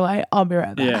Miller Lite. I'll be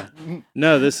right back. Yeah.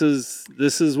 No, this is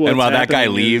what. And while that guy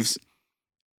leaves,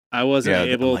 I wasn't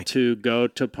able to go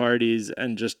to parties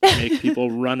and just make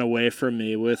people run away from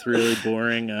me with really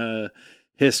boring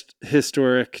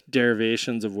historic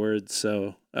derivations of words.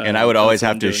 So, and I would always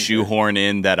have to shoehorn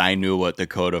in that I knew what the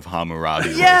Code of Hammurabi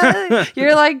was. Yeah,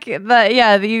 you're like you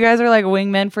guys are like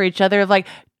wingmen for each other. Like,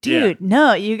 dude,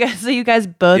 no, you guys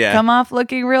both come off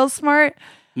looking real smart.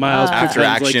 Miles after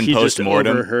action, like he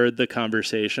post-mortem, just overheard the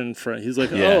conversation. He's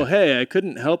like, "Oh, hey, I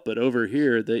couldn't help but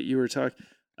overhear that you were talking."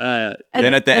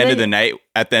 Then at the end of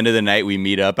the night, we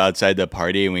meet up outside the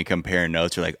party and we compare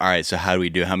notes. We're like, "All right, so how do we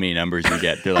do? How many numbers do we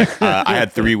get?" They're like, "I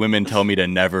had 3 women tell me to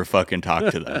never fucking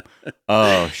talk to them."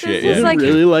 Oh shit! This is like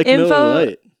really like Miller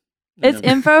Lite. It's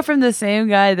info from the same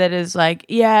guy that is like,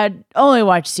 yeah, only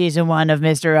watch season 1 of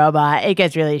Mr. Robot. It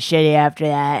gets really shitty after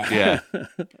that. Yeah.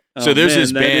 So there's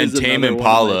this band, Tame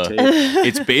Impala.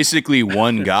 It's basically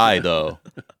one guy, though.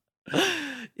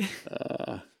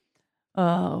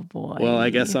 Oh, boy. Well,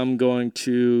 I guess I'm going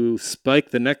to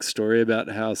spike the next story about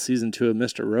how season 2 of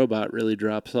Mr. Robot really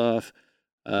drops off.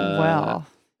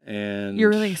 And you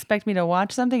really expect me to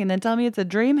watch something and then tell me it's a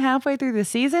dream halfway through the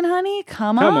season, honey?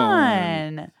 Come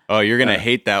on. Oh, you're going to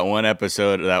hate that one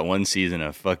episode, that one season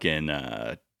of fucking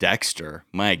Dexter.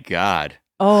 My God.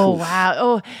 Oh, wow.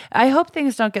 Oh, I hope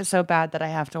things don't get so bad that I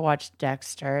have to watch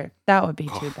Dexter. That would be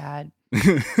too bad.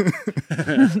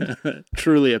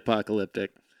 Truly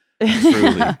apocalyptic.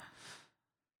 Truly.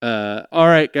 All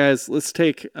right, guys, let's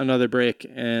take another break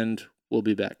and we'll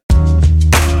be back.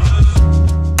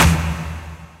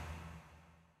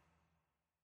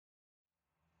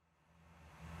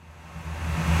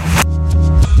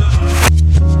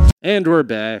 And we're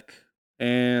back,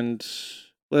 and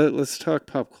let's talk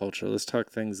pop culture. Let's talk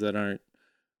things that aren't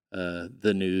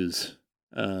the news.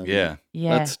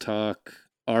 Let's talk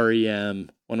R.E.M.,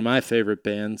 one of my favorite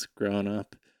bands growing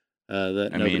up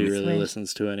that nobody really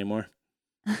listens to anymore.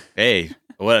 Hey,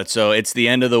 what? So it's the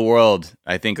end of the world.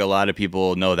 I think a lot of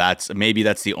people know that's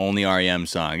the only R.E.M.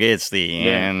 song. It's the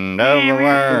end of the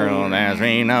world as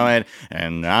we know it,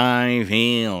 and I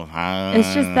feel fine.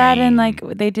 It's just that, and like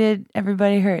they did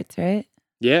Everybody Hurts, right?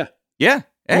 Yeah.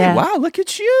 Hey, wow, look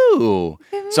at you.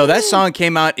 So that song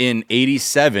came out in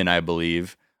 87, I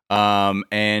believe. And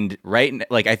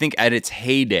I think at its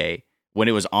heyday, when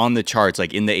it was on the charts,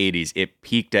 like in the 80s, it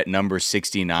peaked at number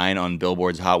 69 on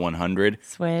Billboard's Hot 100.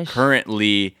 Swish.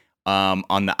 Currently,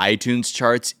 on the iTunes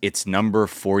charts, it's number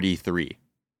 43.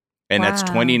 And that's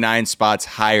 29 spots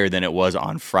higher than it was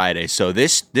on Friday. So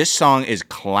this song is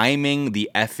climbing the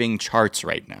effing charts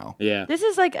right now. Yeah. This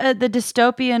is like the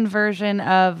dystopian version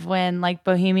of when like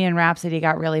Bohemian Rhapsody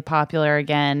got really popular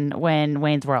again when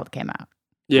Wayne's World came out.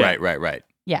 Yeah. Right.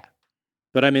 Yeah.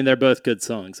 But I mean, they're both good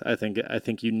songs. I think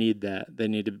you need that. They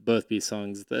need to both be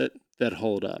songs that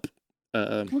hold up.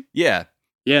 Yeah.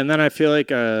 Yeah, and then I feel like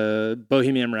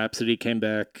Bohemian Rhapsody came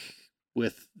back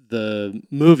with the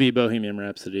movie Bohemian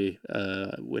Rhapsody,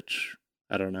 which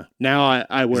I don't know. Now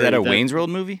I worry. Is that a Wayne's World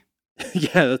movie?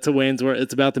 Yeah, that's a Wayne's World.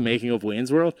 It's about the making of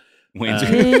Wayne's World.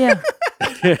 Yeah.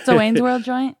 It's a Wayne's World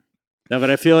joint. No, but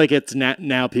I feel like it's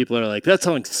now people are like, that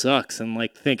song sucks, and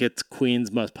like think it's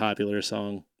Queen's most popular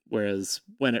song. Whereas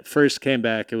when it first came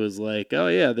back, it was like, oh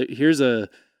yeah, here's a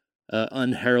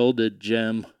unheralded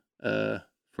gem from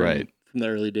the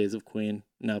early days of Queen.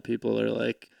 Now people are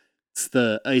like, it's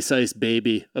the Ice Ice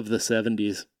Baby of the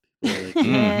 70s. Like,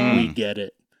 we get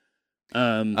it.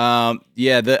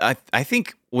 I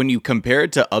think when you compare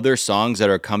it to other songs that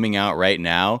are coming out right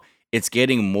now, it's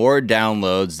getting more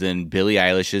downloads than Billie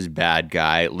Eilish's Bad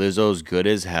Guy, Lizzo's Good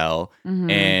as Hell,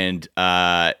 and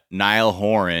Niall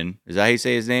Horan. Is that how you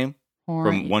say his name?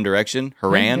 From One Direction?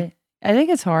 Horan? I think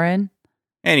it's Horan.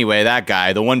 Anyway, that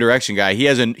guy, the One Direction guy,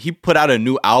 he put out a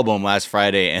new album last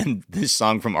Friday, and this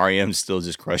song from R.E.M. is still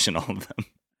just crushing all of them.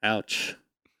 Ouch.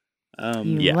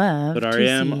 But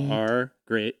R.E.M. are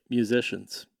great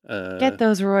musicians. Get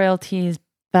those royalties,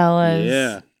 fellas.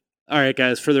 Yeah. All right,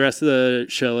 guys, for the rest of the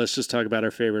show, let's just talk about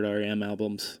our favorite R.E.M.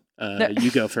 albums.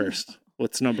 You go first.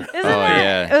 What's number?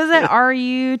 Was it Are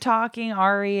You Talking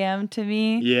R.E.M. to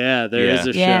Me? Yeah, there is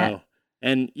a show.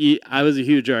 And I was a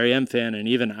huge R.E.M. fan, and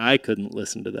even I couldn't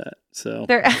listen to that. So,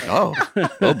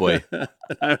 oh boy,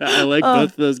 I like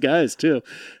both of those guys too.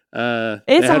 It's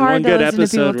they had hard one to good listen to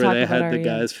people episode where talk they about had the R.E.M.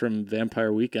 guys from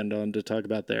Vampire Weekend on to talk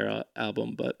about their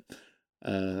album. But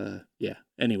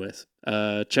anyways,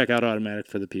 check out Automatic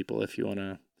for the People if you want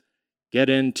to get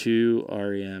into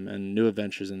R.E.M. and New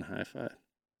Adventures in Hi-Fi.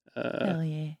 Hell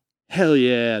yeah. Hell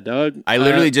yeah, dog. I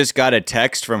literally just got a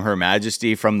text from Her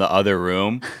Majesty from the other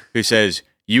room who says,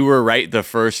 "You were right the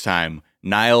first time.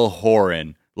 Niall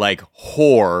Horan, like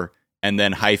whore, and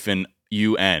then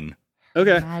 -UN."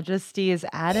 Okay. Her Majesty is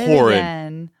at it Horrid.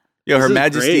 again. Yo, Her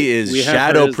Majesty is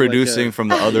shadow producing from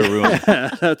the other room.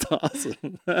 Yeah, that's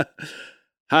awesome.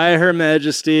 Hi, Her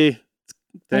Majesty.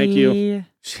 Thank you.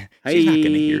 She's not going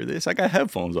to hear this. I got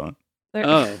headphones on.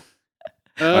 Oh,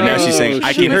 now she's saying,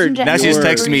 I can hear. Now she's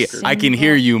texting me, I can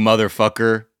hear you,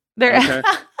 motherfucker. Okay.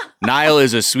 Niall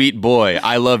is a sweet boy.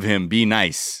 I love him. Be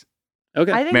nice.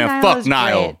 Okay. I think Man, fuck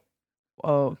Niall.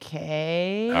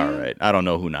 Okay. All right. I don't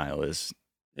know who Niall is.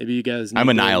 Maybe you guys need I'm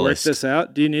a to nihilist. work this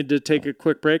out. Do you need to take a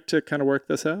quick break to kind of work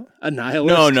this out? A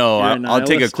nihilist? No. You're a nihilist? I'll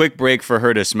take a quick break for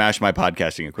her to smash my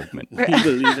podcasting equipment. You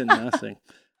believe in nothing.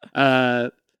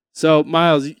 So,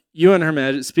 Miles, you and Her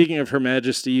Majesty, speaking of Her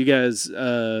Majesty, you guys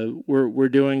we're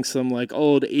doing some like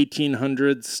old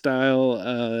 1800s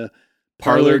style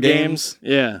parlor games.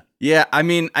 Yeah. Yeah, I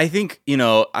mean, I think,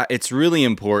 it's really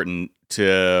important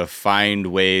to find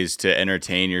ways to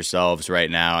entertain yourselves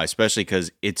right now, especially because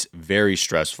it's very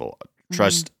stressful.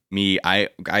 Trust me, I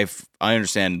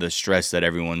understand the stress that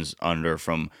everyone's under,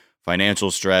 from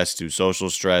financial stress to social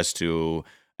stress to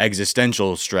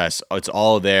existential stress. It's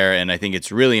all there, and I think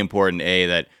it's really important,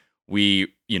 that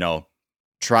we,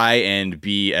 try and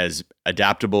be as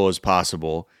adaptable as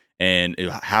possible and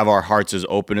have our hearts as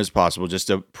open as possible. Just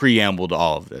a preamble to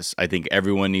all of this. I think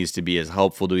everyone needs to be as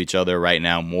helpful to each other right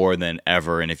now more than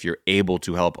ever. And if you're able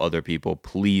to help other people,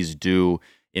 please do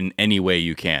in any way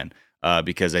you can.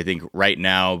 Because I think right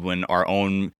now, when our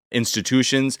own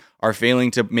institutions are failing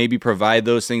to maybe provide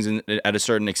those things at a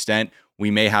certain extent,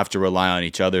 we may have to rely on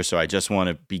each other. So I just want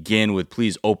to begin with,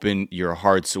 please open your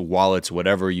hearts, wallets,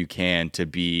 whatever you can to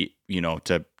be,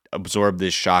 to absorb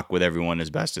this shock with everyone as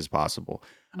best as possible.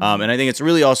 And I think it's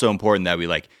really also important that we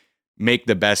make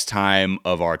the best time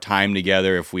of our time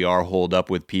together. If we are holed up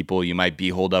with people, you might be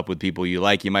holed up with people you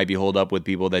like. You might be holed up with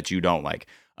people that you don't like.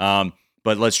 But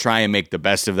let's try and make the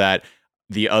best of that.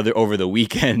 Over the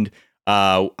weekend,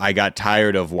 I got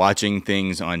tired of watching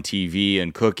things on TV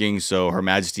and cooking. So Her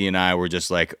Majesty and I were just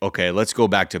like, okay, let's go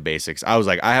back to basics. I was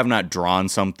like, I have not drawn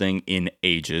something in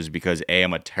ages because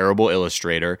I'm a terrible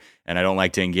illustrator and I don't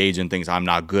like to engage in things I'm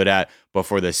not good at. But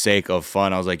for the sake of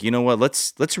fun, I was like, you know what?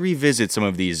 Let's revisit some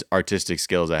of these artistic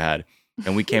skills I had.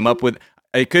 And we came up with,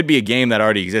 it could be a game that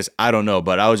already exists. I don't know.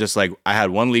 But I was just like, I had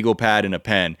one legal pad and a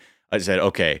pen. I said,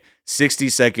 okay,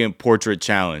 60-second portrait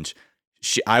challenge.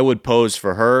 I would pose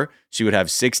for her. She would have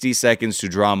 60 seconds to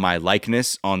draw my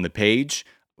likeness on the page.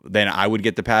 Then I would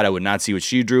get the pad. I would not see what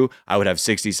she drew. I would have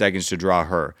 60 seconds to draw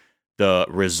her. The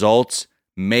results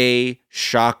may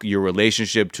shock your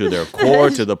relationship to their core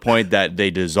to the point that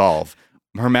they dissolve.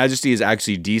 Her Majesty is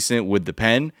actually decent with the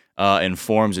pen and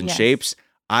forms and shapes.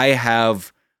 I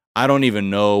don't even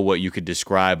know what you could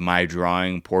describe my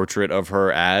drawing portrait of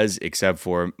her as, except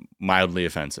for mildly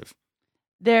offensive.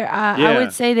 I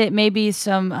would say that maybe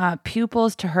some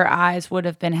pupils to her eyes would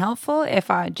have been helpful if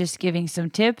I just giving some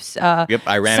tips. Yep,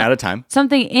 I ran out of time.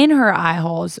 Something in her eye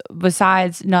holes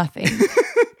besides nothing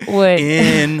would.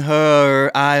 In her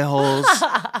eye holes,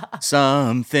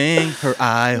 something. Her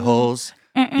eye holes.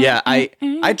 Yeah,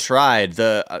 I tried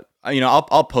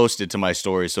I'll post it to my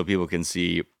story so people can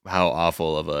see how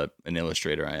awful of an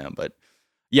illustrator I am, but.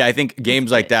 Yeah, I think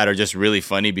games like that are just really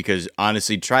funny because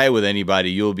honestly, try it with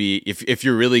anybody. You'll be if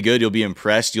you're really good, you'll be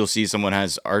impressed. You'll see someone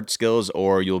has art skills,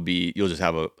 or you'll just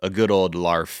have a good old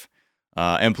larf.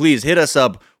 And please hit us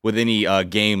up with any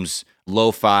games,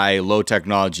 lo-fi, low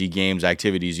technology games,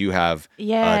 activities you have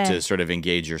to sort of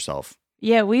engage yourself.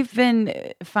 Yeah, we've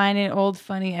been finding old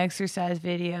funny exercise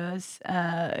videos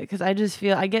because I just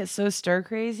feel I get so stir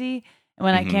crazy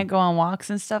when I can't go on walks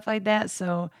and stuff like that.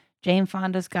 So Jane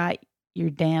Fonda's got Your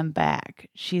Damn Back.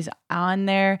 She's on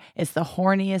there. It's the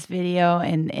horniest video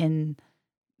in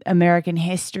American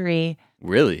history.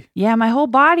 Really? Yeah, my whole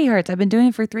body hurts. I've been doing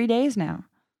it for 3 days now.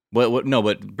 What? No,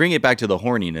 but bring it back to the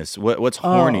horniness. What's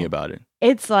horny about it?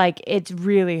 It's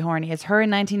really horny. It's her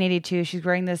in 1982. She's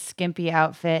wearing this skimpy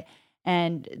outfit.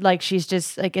 And she's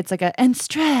just it's and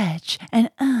stretch and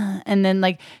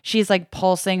then she's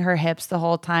pulsing her hips the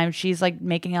whole time. She's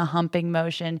making a humping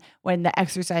motion when the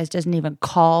exercise doesn't even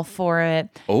call for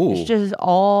it. Oh, it's just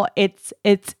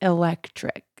it's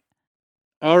electric.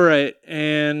 All right,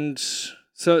 and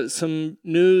so some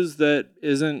news that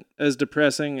isn't as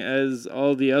depressing as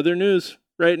all the other news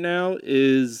right now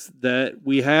is that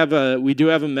we do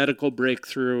have a medical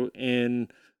breakthrough in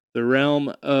the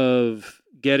realm of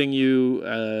getting you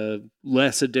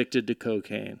less addicted to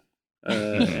cocaine.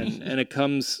 And it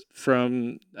comes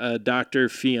from Dr.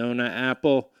 Fiona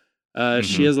Apple.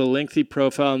 She has a lengthy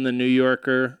profile in the New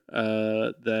Yorker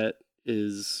that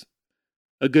is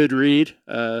a good read.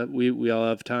 We all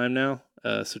have time now,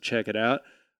 so check it out.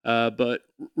 But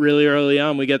really early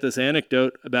on, we get this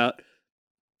anecdote about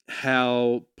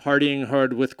how partying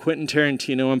hard with Quentin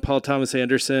Tarantino and Paul Thomas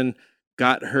Anderson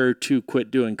got her to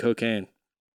quit doing cocaine.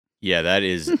 Yeah, that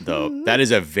is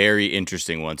a very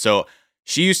interesting one. So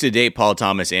she used to date Paul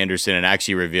Thomas Anderson, and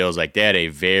actually reveals like they had a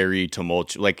very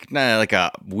tumultuous, like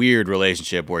a weird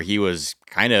relationship where he was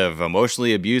kind of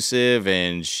emotionally abusive,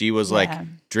 and she was like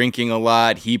drinking a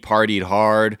lot. He partied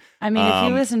hard. I mean, if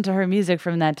you listen to her music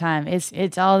from that time,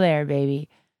 it's all there, baby.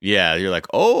 Yeah, you're like,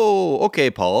 oh, okay,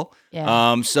 Paul.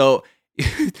 Yeah. So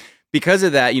because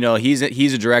of that, he's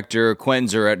a director.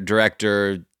 Quentin's a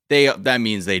director. That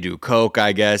means they do coke,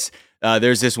 I guess.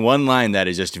 There's this one line that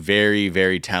is just very,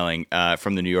 very telling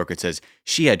from the New Yorker. It says,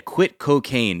 she had quit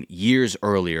cocaine years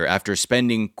earlier after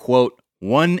spending, quote,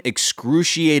 one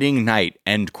excruciating night,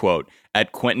 end quote,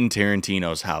 at Quentin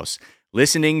Tarantino's house,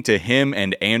 listening to him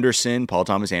and Anderson, Paul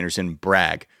Thomas Anderson,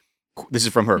 brag. This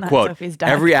is from her, quote,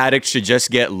 every addict should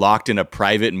just get locked in a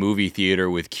private movie theater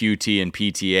with QT and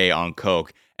PTA on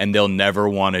coke, and they'll never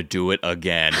want to do it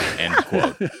again, end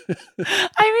quote. I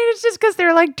mean, it's just because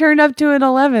they're like turned up to an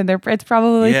 11. It's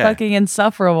probably fucking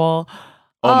insufferable.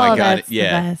 Oh my God, that's the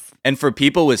best. And for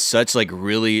people with such like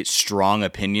really strong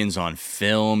opinions on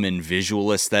film and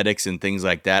visual aesthetics and things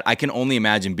like that, I can only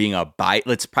imagine being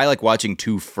it's probably like watching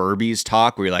two Furbies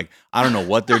talk where you're like, I don't know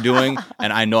what they're doing,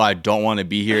 and I know I don't want to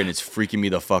be here, and it's freaking me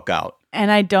the fuck out.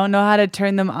 And I don't know how to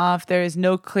turn them off. There is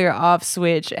no clear off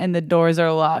switch, and the doors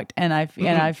are locked, and I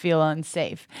feel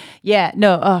unsafe. Yeah,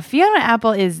 no, Fiona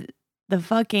Apple is the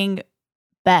fucking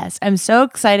best. I'm so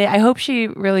excited. I hope she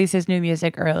releases new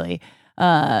music early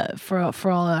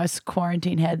for all us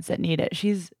quarantine heads that need it.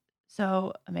 She's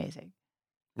so amazing.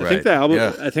 I think the album.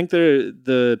 Yeah. I think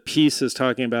the piece is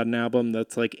talking about an album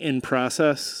that's like in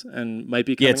process and might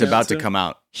be coming it's about to come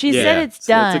out. She said it's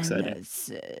done. That's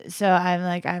exciting. So I'm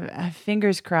like, I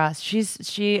fingers crossed.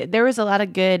 There was a lot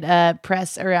of good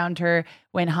press around her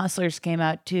when Hustlers came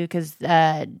out too, because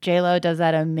J-Lo does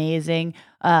that amazing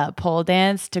pole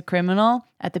dance to Criminal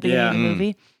at the beginning of the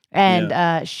movie,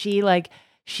 and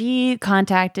she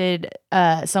contacted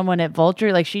someone at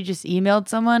Vulture. Like she just emailed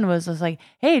someone, was just like,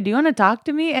 hey, do you want to talk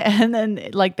to me? And then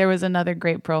like there was another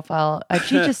great profile.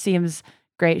 She just seems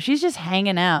great. She's just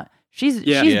hanging out. She's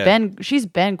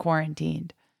been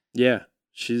quarantined. Yeah.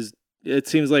 It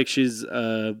seems like she's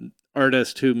an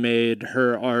artist who made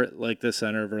her art like the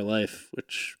center of her life,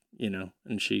 which,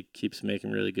 and she keeps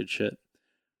making really good shit.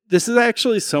 This is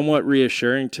actually somewhat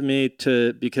reassuring to me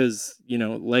because,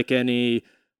 like any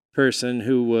person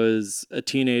who was a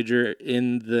teenager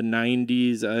in the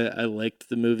 90s, I liked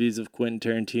the movies of Quentin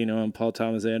Tarantino and Paul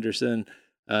Thomas Anderson,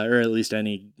 or at least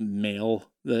any male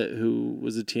who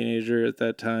was a teenager at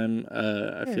that time.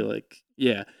 I feel like,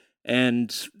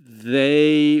 and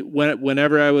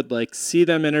whenever I would like see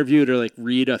them interviewed or like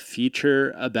read a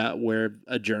feature about where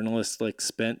a journalist like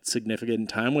spent significant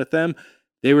time with them,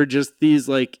 they were just these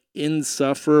like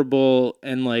insufferable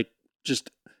and like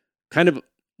just kind of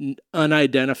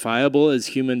unidentifiable as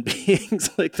human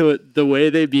beings. Like the way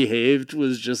they behaved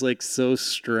was just like so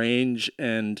strange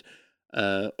and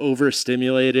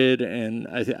overstimulated, and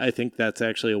I think that's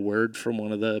actually a word from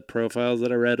one of the profiles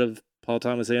that I read of Paul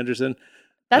Thomas Anderson.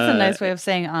 That's a nice way of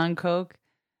saying on coke.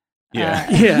 Yeah.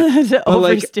 But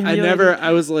like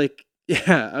I was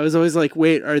always like,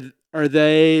 wait, are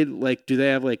they like, do they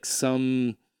have like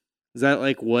some, is that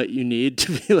like what you need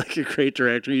to be like a great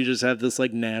director? You just have this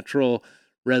like natural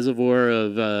reservoir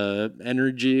of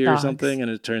energy or something, and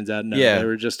it turns out they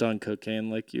were just on cocaine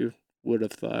like you would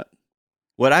have thought.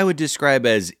 What I would describe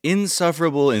as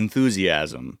insufferable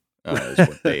enthusiasm is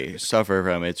what they suffer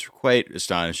from. It's quite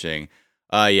astonishing.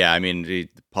 I mean,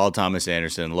 Paul Thomas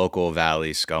Anderson, local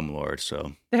Valley scumlord,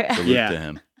 so salute to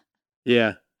him.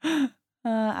 Yeah.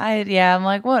 I'm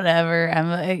like, whatever. I'm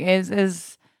like,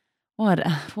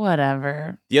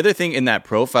 whatever. The other thing in that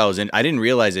profile is, I didn't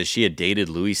realize that she had dated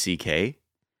Louis C.K.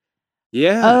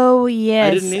 Yeah. Oh,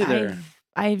 yes. I didn't either.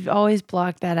 I've always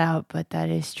blocked that out, but that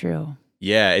is true.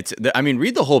 Yeah,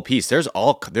 read the whole piece. There's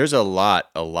a lot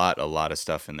of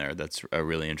stuff in there that's a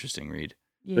really interesting read.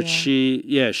 Yeah. But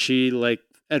she like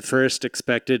at first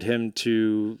expected him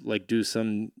to like do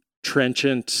some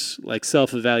trenchant like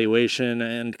self-evaluation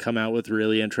and come out with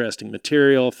really interesting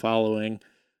material following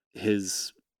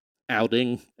his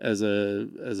outing as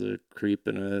a creep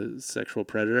and a sexual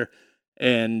predator.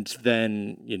 And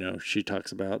then, she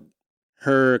talks about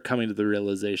her coming to the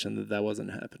realization that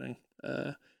wasn't happening.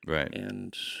 Right.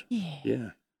 And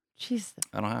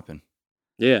that'll happen.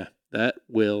 Yeah, that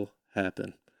will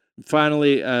happen.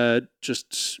 Finally,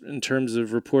 just in terms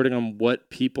of reporting on what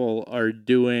people are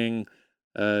doing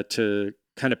to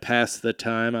kind of pass the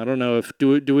time, I don't know if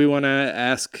do we want to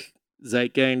ask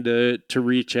Zeitgang to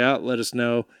reach out, let us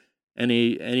know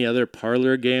any other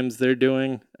parlor games they're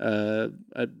doing. I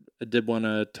did want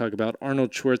to talk about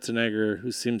Arnold Schwarzenegger,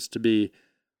 who seems to be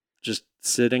just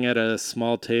sitting at a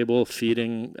small table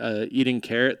eating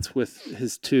carrots with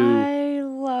his two. I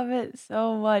love it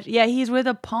so much. Yeah, he's with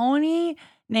a pony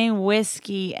named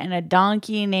Whiskey and a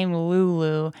donkey named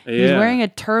Lulu. Yeah. He's wearing a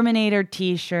Terminator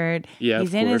t-shirt. Yeah,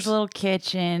 he's in his little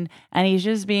kitchen and he's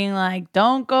just being like,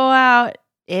 don't go out.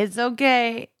 It's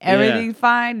okay. Everything's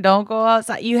fine. Don't go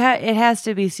outside. It has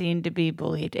to be seen to be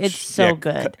believed. It's so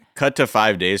good. Cut to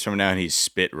 5 days from now, and he's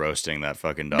spit roasting that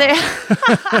fucking dog.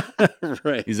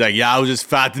 Right. He's like, I was just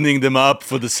fattening them up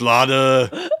for the slaughter.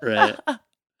 Right.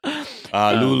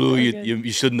 Lulu,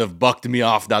 you shouldn't have bucked me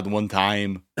off that one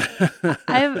time.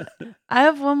 I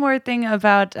have one more thing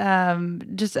about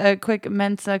just a quick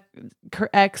Mensa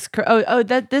X.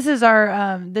 This is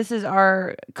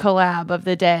our collab of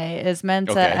the day is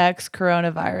Mensa X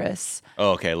coronavirus.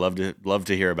 Oh, okay. Love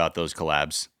to hear about those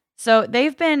collabs. So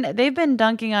they've been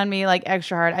dunking on me like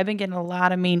extra hard. I've been getting a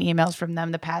lot of mean emails from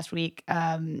them the past week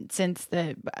since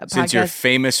the podcast. Since your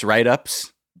famous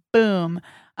write-ups. Boom.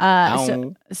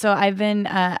 So I've been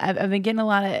getting a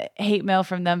lot of hate mail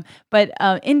from them, but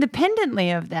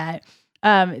independently of that,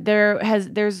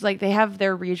 they have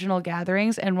their regional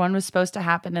gatherings, and one was supposed to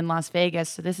happen in Las Vegas.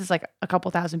 So this is like a couple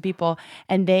thousand people,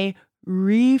 and they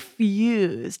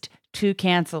refused to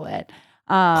cancel it.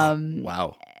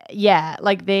 Wow. Yeah,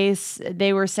 like they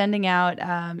were sending out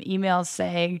emails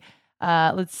saying,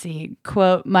 let's see,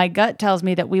 quote, "My gut tells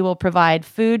me that we will provide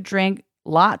food, drink,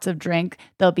 lots of drink.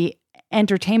 There'll be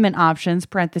entertainment options,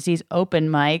 parentheses, open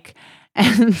mic,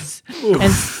 and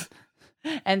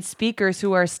speakers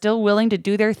who are still willing to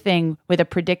do their thing with a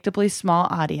predictably small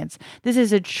audience. This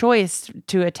is a choice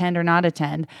to attend or not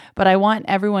attend, but I want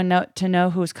everyone to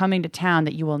know who's coming to town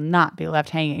that you will not be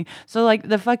left hanging." So like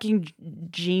the fucking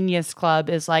Genius Club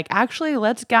is like, actually,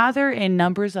 let's gather in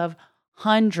numbers of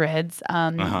hundreds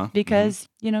because,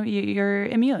 you're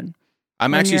immune.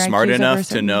 I'm actually smart enough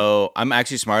to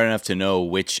know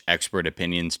which expert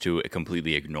opinions to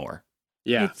completely ignore.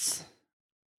 Yeah. It's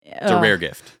a rare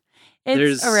gift.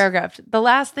 It's a rare gift. The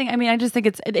last thing, I just think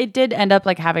it did end up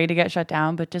like having to get shut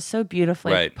down, but just so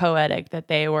beautifully poetic that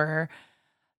they were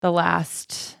the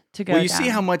last to go. Well, you see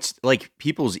how much like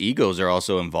people's egos are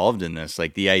also involved in this.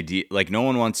 Like the idea, like no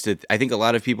one wants to. I think a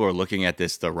lot of people are looking at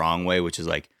this the wrong way, which is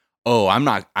like, oh,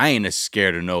 I ain't as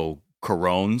scared of no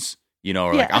corones,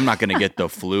 or like I'm not gonna get the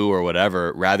flu or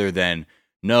whatever. Rather than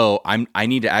no, I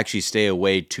need to actually stay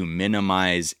away to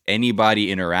minimize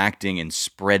anybody interacting and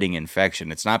spreading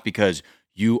infection. It's not because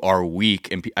you are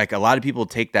weak, and like a lot of people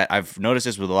take that. I've noticed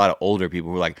this with a lot of older people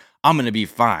who are like, I'm gonna be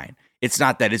fine. It's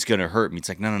not that it's gonna hurt me. It's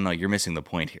like, no, you're missing the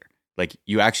point here. Like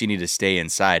you actually need to stay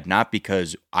inside, not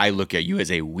because I look at you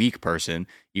as a weak person,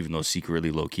 even though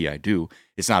secretly low key I do.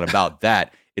 It's not about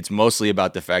that. It's mostly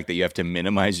about the fact that you have to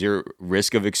minimize your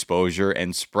risk of exposure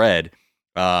and spread.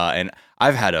 And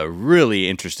I've had a really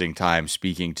interesting time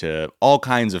speaking to all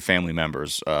kinds of family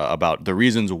members about the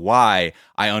reasons why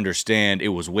I understand it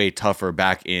was way tougher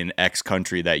back in X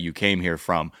country that you came here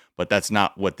from. But that's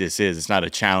not what this is. It's not a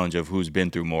challenge of who's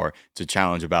been through more. It's a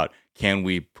challenge about can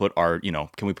we put our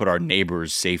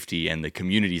neighbors' safety and the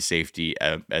community safety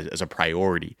as a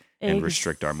priority and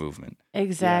restrict our movement.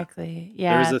 Exactly.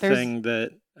 Yeah. There's a thing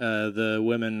that the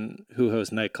women who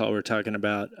host Night Call were talking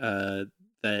about.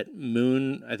 That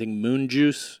Moon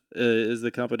Juice is the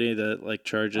company that like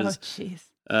charges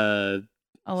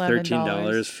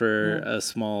 $13 for a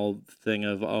small thing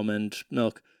of almond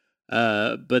milk.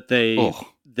 But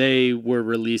they were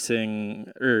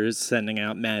releasing or sending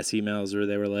out mass emails where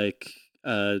they were like,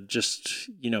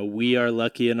 we are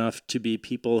lucky enough to be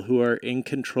people who are in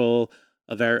control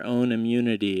of our own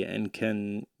immunity and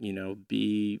can,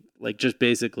 be like just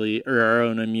basically, or our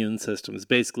own immune systems,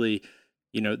 basically,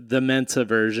 the Mensa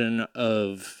version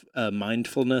of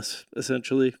mindfulness,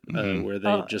 essentially, where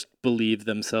they just believe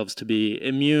themselves to be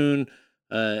immune.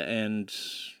 And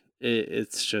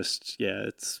it's just,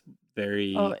 it's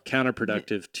very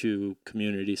counterproductive to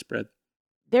community spread.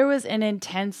 There was an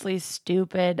intensely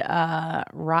stupid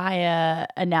Raya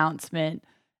announcement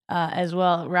as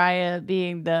well. Raya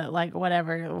being the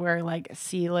we're like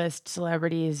C-list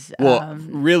celebrities. Well,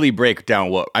 really break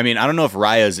down I don't know if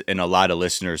Raya's in a lot of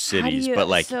listeners' cities, but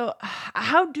like. So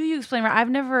how do you explain Raya? I've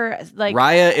never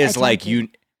Raya is like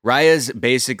Raya's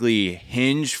basically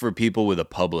Hinge for people with a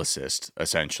publicist,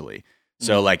 essentially.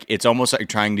 So like it's almost like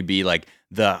trying to be like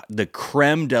the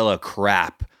creme de la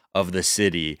crap of the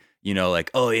city. Like,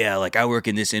 oh yeah, like I work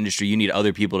in this industry. You need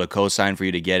other people to co-sign for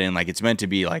you to get in. Like it's meant to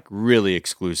be like really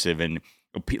exclusive. And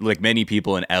like many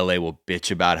people in LA will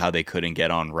bitch about how they couldn't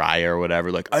get on Raya or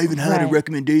whatever. Like, I even had a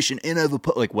recommendation and I have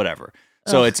like whatever.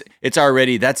 So it's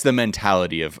already, that's the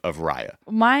mentality of Raya.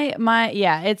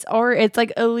 It's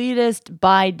like elitist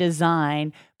by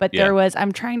design, but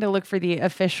I'm trying to look for the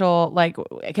official, like,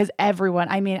 because everyone,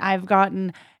 I mean, I've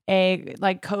gotten a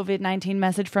like COVID-19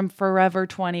 message from Forever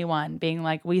 21 being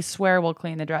like, we swear we'll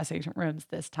clean the dressing rooms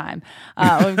this time.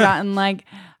 I've gotten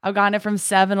it from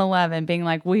 7-Eleven being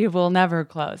like, we will never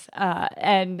close. But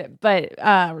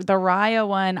the Raya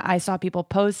one, I saw people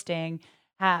posting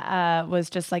was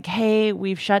just like, hey,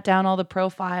 we've shut down all the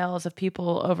profiles of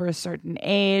people over a certain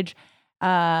age.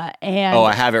 And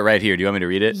I have it right here. Do you want me to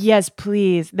read it? Yes,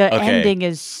 please. The ending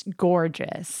is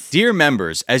gorgeous. Dear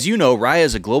members, as you know, Raya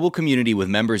is a global community with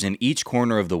members in each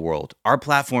corner of the world. Our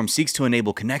platform seeks to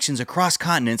enable connections across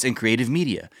continents and creative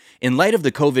media. In light of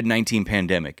the COVID-19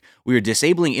 pandemic, we are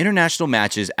disabling international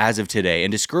matches as of today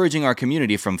and discouraging our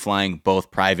community from flying both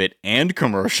private and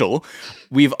commercial.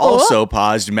 We've also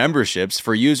paused memberships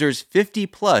for users 50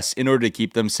 plus in order to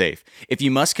keep them safe. If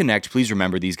you must connect, please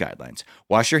remember these guidelines.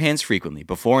 Wash your hands frequently,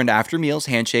 before and after meals,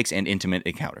 handshakes, and intimate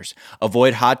encounters.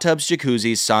 Avoid hot tubs,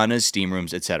 jacuzzis, saunas, steam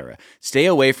rooms, etc. Stay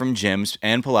away from gyms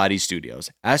and Pilates studios.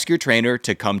 Ask your trainer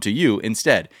to come to you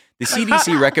instead. The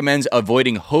CDC recommends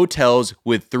avoiding hotels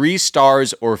with 3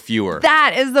 stars or fewer.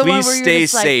 That is the one where Please stay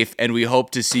safe, and we hope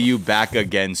to see you back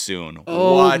again soon.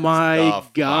 Oh my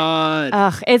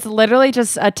God. It's literally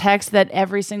just a text that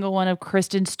every single one of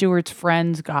Kristen Stewart's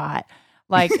friends got.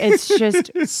 Like, it's just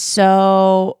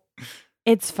so...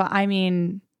 It's fun. I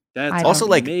mean, that's also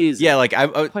like amazing. Yeah, like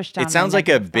it sounds like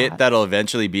a bit that'll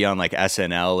eventually be on like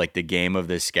SNL. Like the game of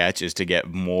this sketch is to get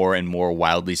more and more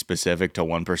wildly specific to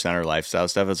 1%er lifestyle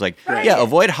stuff. It's like,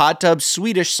 avoid hot tubs,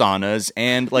 Swedish saunas,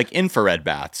 and like infrared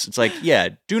baths. It's like,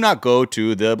 do not go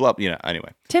to the blah.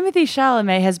 Anyway. Timothy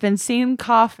Chalamet has been seen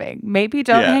coughing. Maybe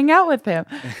don't hang out with him.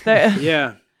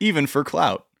 Even for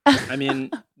clout. I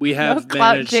mean, we have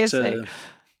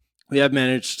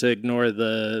managed to ignore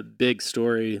the big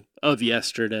story of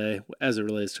yesterday as it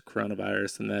relates to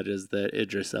coronavirus, and that is that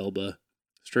Idris Elba,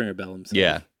 Stringer Bell himself.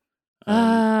 Yeah.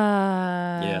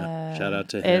 Shout out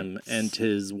to him and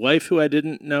his wife, who I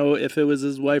didn't know if it was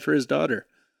his wife or his daughter.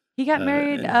 He got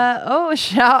married.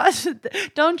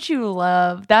 Don't you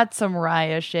love? That's some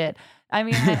Raya shit. I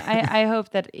mean, I hope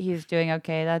that he's doing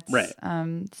okay. That's right.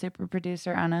 Super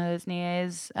producer Anna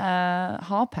Hosnier's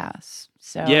hall pass.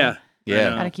 So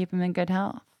gotta keep him in good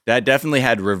health. That definitely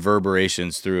had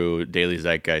reverberations through Daily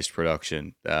Zeitgeist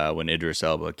production when Idris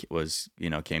Elba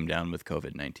came down with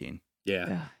COVID-19.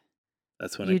 Yeah,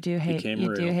 that's when you do hate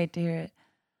to hear it.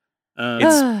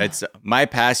 It's my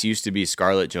pass used to be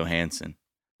Scarlett Johansson.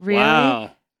 Really?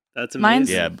 Wow, that's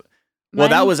amazing.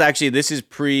 That was actually, this is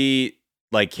pre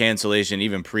cancellation,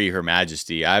 even pre Her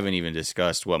Majesty. I haven't even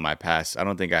discussed what my pass. I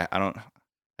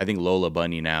think Lola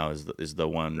Bunny now is the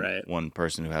one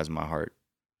person who has my heart.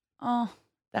 Oh,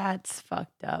 that's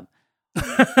fucked up.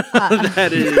 That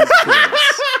is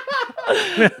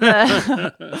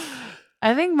gross.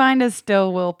 I think mine is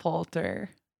still Will Poulter.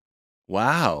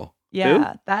 Wow.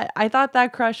 Yeah, that I thought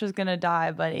that crush was gonna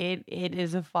die, but it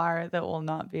is a fire that will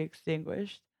not be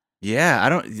extinguished.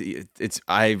 Yeah,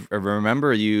 I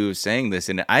remember you saying this,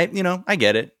 and I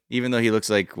get it. Even though he looks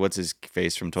like what's his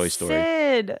face from Toy Story.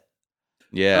 Sid.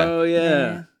 Yeah. Oh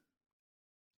yeah.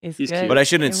 He's good. Good. But I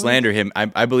shouldn't slander him.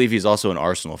 I believe he's also an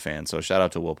Arsenal fan, so shout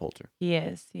out to Will Poulter. He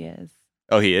is.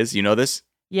 Oh, he is? You know this?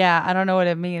 Yeah, I don't know what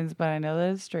it means, but I know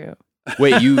that it's true.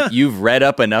 Wait, you've read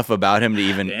up enough about him to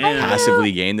even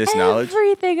passively gain this knowledge?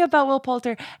 Everything about Will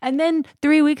Poulter. And then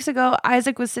 3 weeks ago,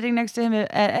 Isaac was sitting next to him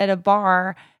at a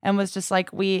bar and was just like,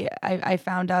 I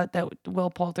found out that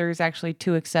Will Poulter is actually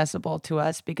too accessible to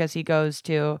us because he goes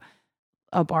to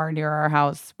a bar near our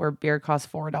house where beer costs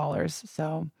 $4.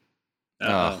 So,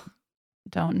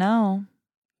 don't know.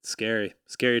 Scary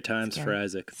times for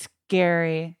Isaac.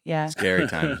 Scary, yeah. Scary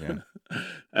times, yeah.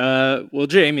 Well,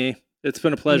 Jamie, it's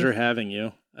been a pleasure having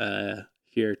you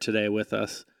here today with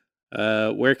us.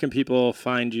 Where can people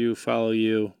find you, follow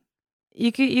you?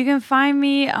 You can find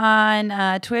me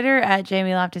on Twitter at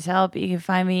Jamie Loftus Help. You can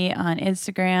find me on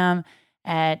Instagram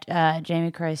at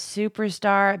Jamie Christ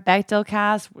Superstar. Bechdel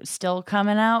Cast still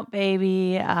coming out,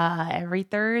 baby, every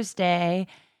Thursday.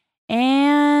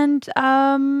 And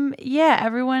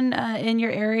everyone in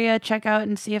your area, check out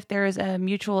and see if there is a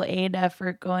mutual aid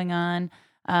effort going on.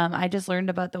 I just learned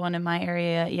about the one in my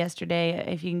area yesterday.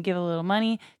 If you can give a little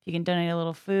money, if you can donate a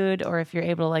little food, or if you're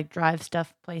able to drive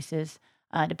stuff places,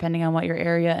 depending on what your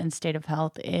area and state of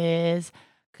health is,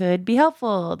 could be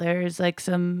helpful. There's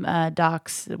some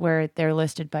docs where they're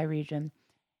listed by region.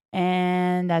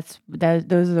 And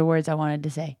those are the words I wanted to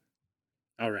say.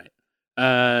 All right.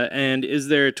 And is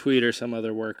there a tweet or some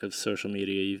other work of social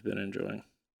media you've been enjoying?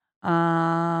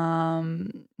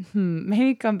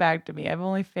 Maybe come back to me. I've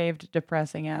only faved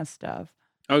depressing ass stuff.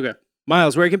 Okay.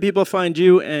 Miles, where can people find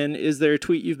you? And is there a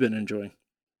tweet you've been enjoying?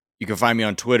 You can find me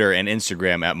on Twitter and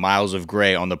Instagram at Miles of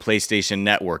Gray, on the PlayStation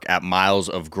Network at Miles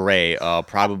of Gray. I'll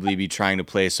probably be trying to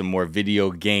play some more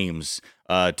video games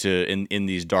in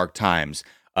these dark times.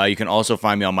 You can also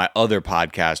find me on my other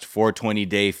podcast, 420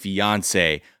 Day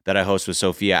Fiance, that I host with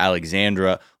Sophia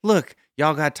Alexandra. Look,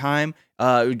 y'all got time?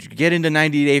 Get into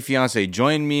 90 Day Fiance.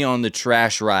 Join me on the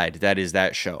trash ride. That is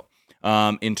that show.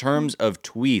 In terms of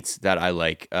tweets that I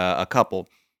like, a couple.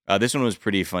 This one was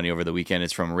pretty funny over the weekend.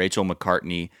 It's from Rachel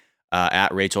McCartney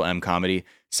at Rachel M Comedy.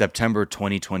 September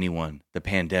 2021. The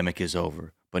pandemic is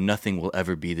over, but nothing will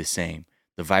ever be the same.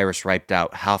 The virus wiped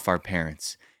out half our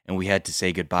parents, and we had to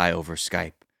say goodbye over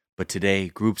Skype. But today,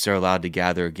 groups are allowed to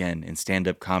gather again, and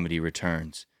stand-up comedy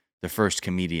returns. The first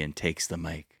comedian takes the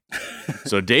mic.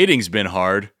 So dating's been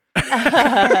hard.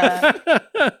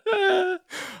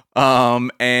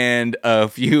 And a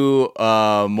few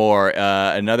more.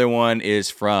 Another one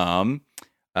is from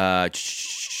where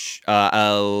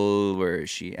is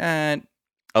she at?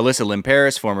 Alyssa Limp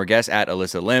Paris, former guest at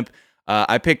Alyssa Limp.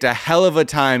 I picked a hell of a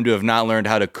time to have not learned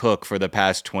how to cook for the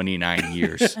past 29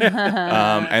 years.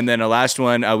 And then a last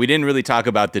one, we didn't really talk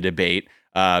about the debate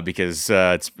because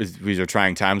these are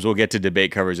trying times. We'll get to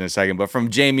debate coverage in a second. But from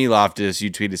Jamie Loftus,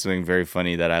 you tweeted something very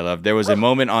funny that I loved. There was a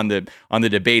moment on the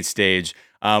debate stage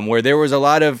where there was a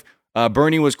lot of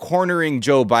Bernie was cornering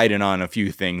Joe Biden on a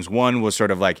few things. One was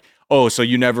sort of like, oh, so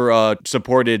you never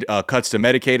supported cuts to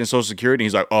Medicaid and Social Security? And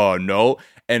he's like, oh, no.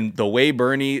 And the way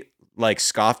Bernie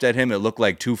scoffed at him, it looked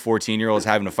like two 14-year-olds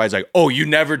having a fight. It's like, oh, you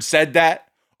never said that?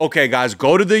 Okay, guys,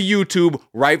 go to the YouTube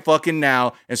right fucking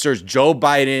now and search Joe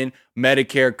Biden,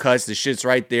 Medicare cuts. The shit's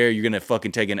right there. You're going to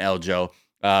fucking take an L, Joe.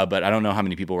 But I don't know how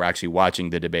many people were actually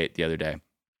watching the debate the other day.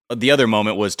 The other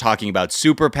moment was talking about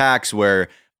super PACs, where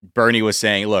Bernie was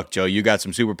saying, look, Joe, you got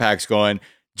some super PACs going.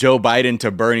 Joe Biden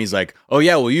to Bernie's like, oh,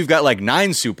 yeah, well, you've got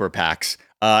 9 super PACs.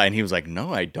 And he was like,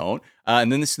 no, I don't.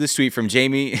 And then this tweet from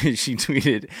Jamie, she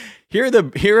tweeted, here are the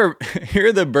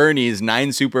Bernies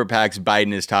 9 super PACs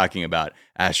Biden is talking about.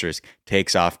 Asterisk,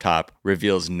 takes off top,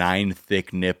 reveals 9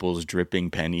 thick nipples dripping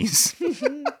pennies.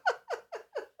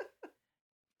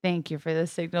 Thank you for the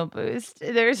signal boost.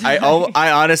 I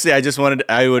honestly,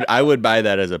 I would buy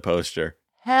that as a poster.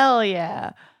 Hell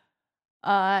yeah.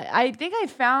 I think I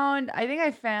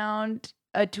found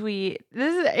a tweet.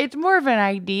 It's more of an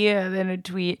idea than a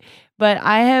tweet, but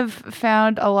I have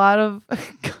found a lot of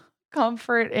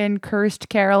comfort in cursed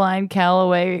Caroline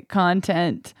Calloway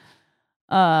content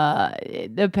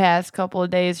the past couple of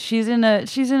days. She's in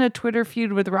a Twitter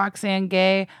feud with Roxane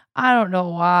Gay. I don't know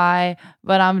why,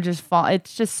 but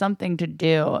it's just something to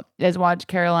do, is watch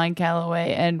Caroline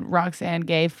Calloway and Roxane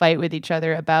Gay fight with each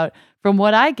other about, from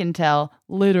what I can tell,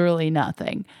 literally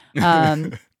nothing.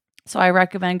 So I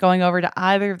recommend going over to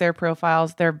either of their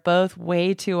profiles. They're both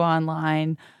way too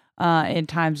online in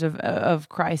times of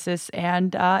crisis,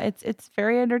 and it's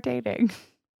very entertaining.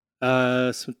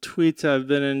 Some tweets I've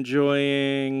been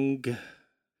enjoying.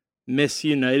 Miss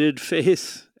United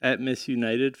Face at Miss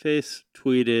United Face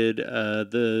tweeted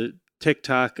the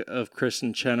TikTok of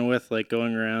Kristen Chenoweth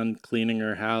going around cleaning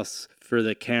her house for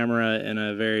the camera in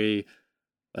a very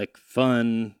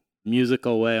fun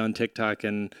musical way on TikTok,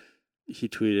 and he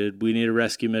tweeted, "We need a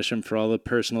rescue mission for all the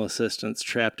personal assistants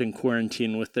trapped in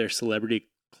quarantine with their celebrity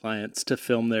clients to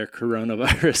film their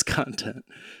coronavirus content,"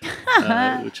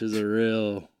 which is a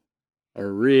real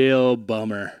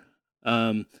bummer.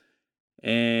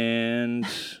 And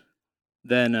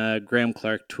then Graham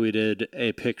Clark tweeted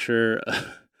a picture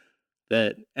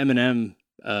that Eminem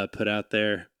put out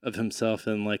there of himself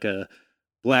in a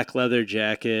black leather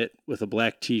jacket with a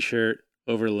black t-shirt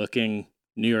overlooking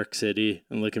New York City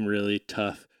and looking really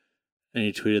tough. And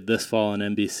he tweeted, "This fall on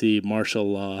NBC, martial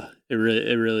law." It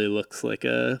really looks like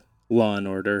a Law and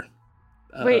Order.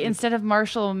 Wait, instead of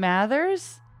Marshall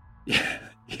Mathers?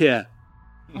 Yeah.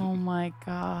 Oh my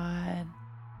God.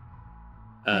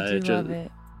 I do love it.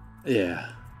 Yeah.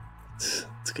 It's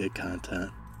good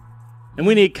content. And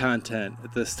we need content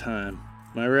at this time.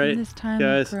 Am I right, in this time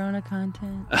guys? Of Corona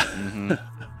content. Mm-hmm.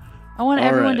 I want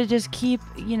everyone to just keep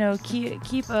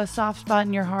a soft spot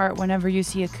in your heart whenever you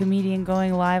see a comedian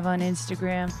going live on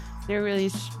Instagram. They're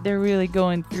really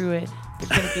going through it. There's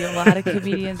going to be a lot of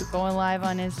comedians going live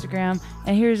on Instagram.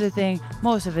 And here's the thing,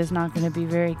 most of it's not going to be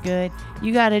very good.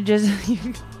 You got to just...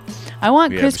 I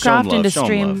want Chris Crofton to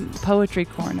stream Poetry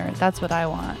Corner. That's what I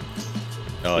want.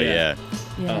 Oh, yeah.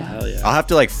 Yeah. Oh, hell yeah. I'll have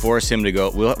to force him to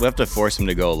go. We'll have to force him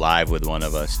to go live with one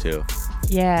of us too.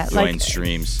 Yeah. Join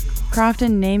streams.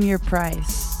 Crofton, name your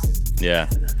price. Yeah.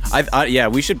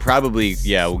 We should probably,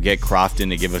 we'll get Crofton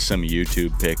to give us some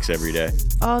YouTube pics every day.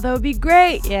 Oh, that would be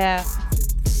great. Yeah.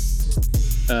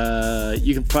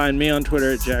 You can find me on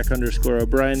Twitter at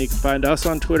Jack_O'Brien. You can find us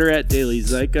on Twitter at Daily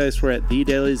Zeitgeist. We're at The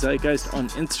Daily Zeitgeist. On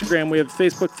Instagram, we have a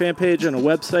Facebook fan page and a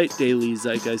website,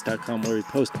 dailyzeitgeist.com, where we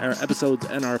post our episodes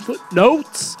and our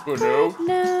footnotes.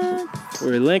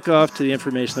 Where we link off to the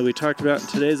information that we talked about in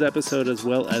today's episode, as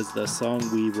well as the song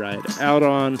we ride out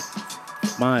on.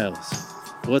 Miles,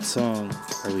 what song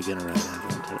are we going to ride out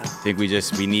on today? I think we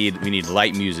need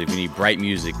light music. We need bright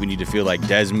music. We need to feel like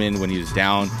Desmond when he was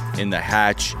down in the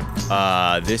hatch.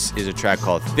 This is a track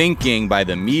called Thinking by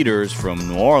The Meters from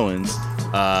New Orleans.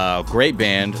 Great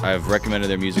band. I've recommended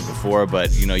their music before,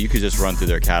 but you could just run through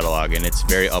their catalog and it's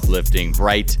very uplifting,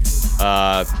 bright.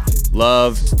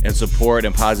 Love and support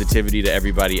and positivity to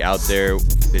everybody out there.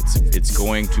 It's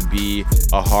going to be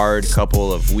a hard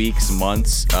couple of weeks,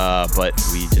 months, but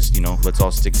we just, let's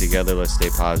all stick together. Let's stay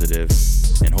positive,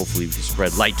 and hopefully we can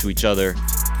spread light to each other,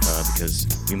 because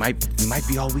we might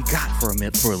be all we got for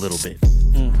a little bit.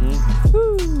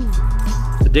 Mm-hmm.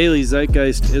 The Daily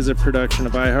Zeitgeist is a production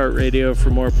of iHeartRadio. For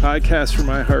more podcasts from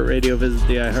iHeartRadio, visit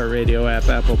the iHeartRadio app,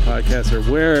 Apple Podcasts, or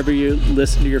wherever you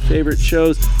listen to your favorite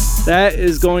shows. That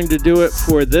is going to do it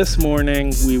for this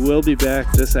morning. We will be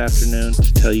back this afternoon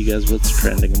to tell you guys what's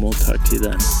trending, and we'll talk to you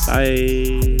then.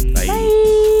 Bye.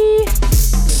 Bye.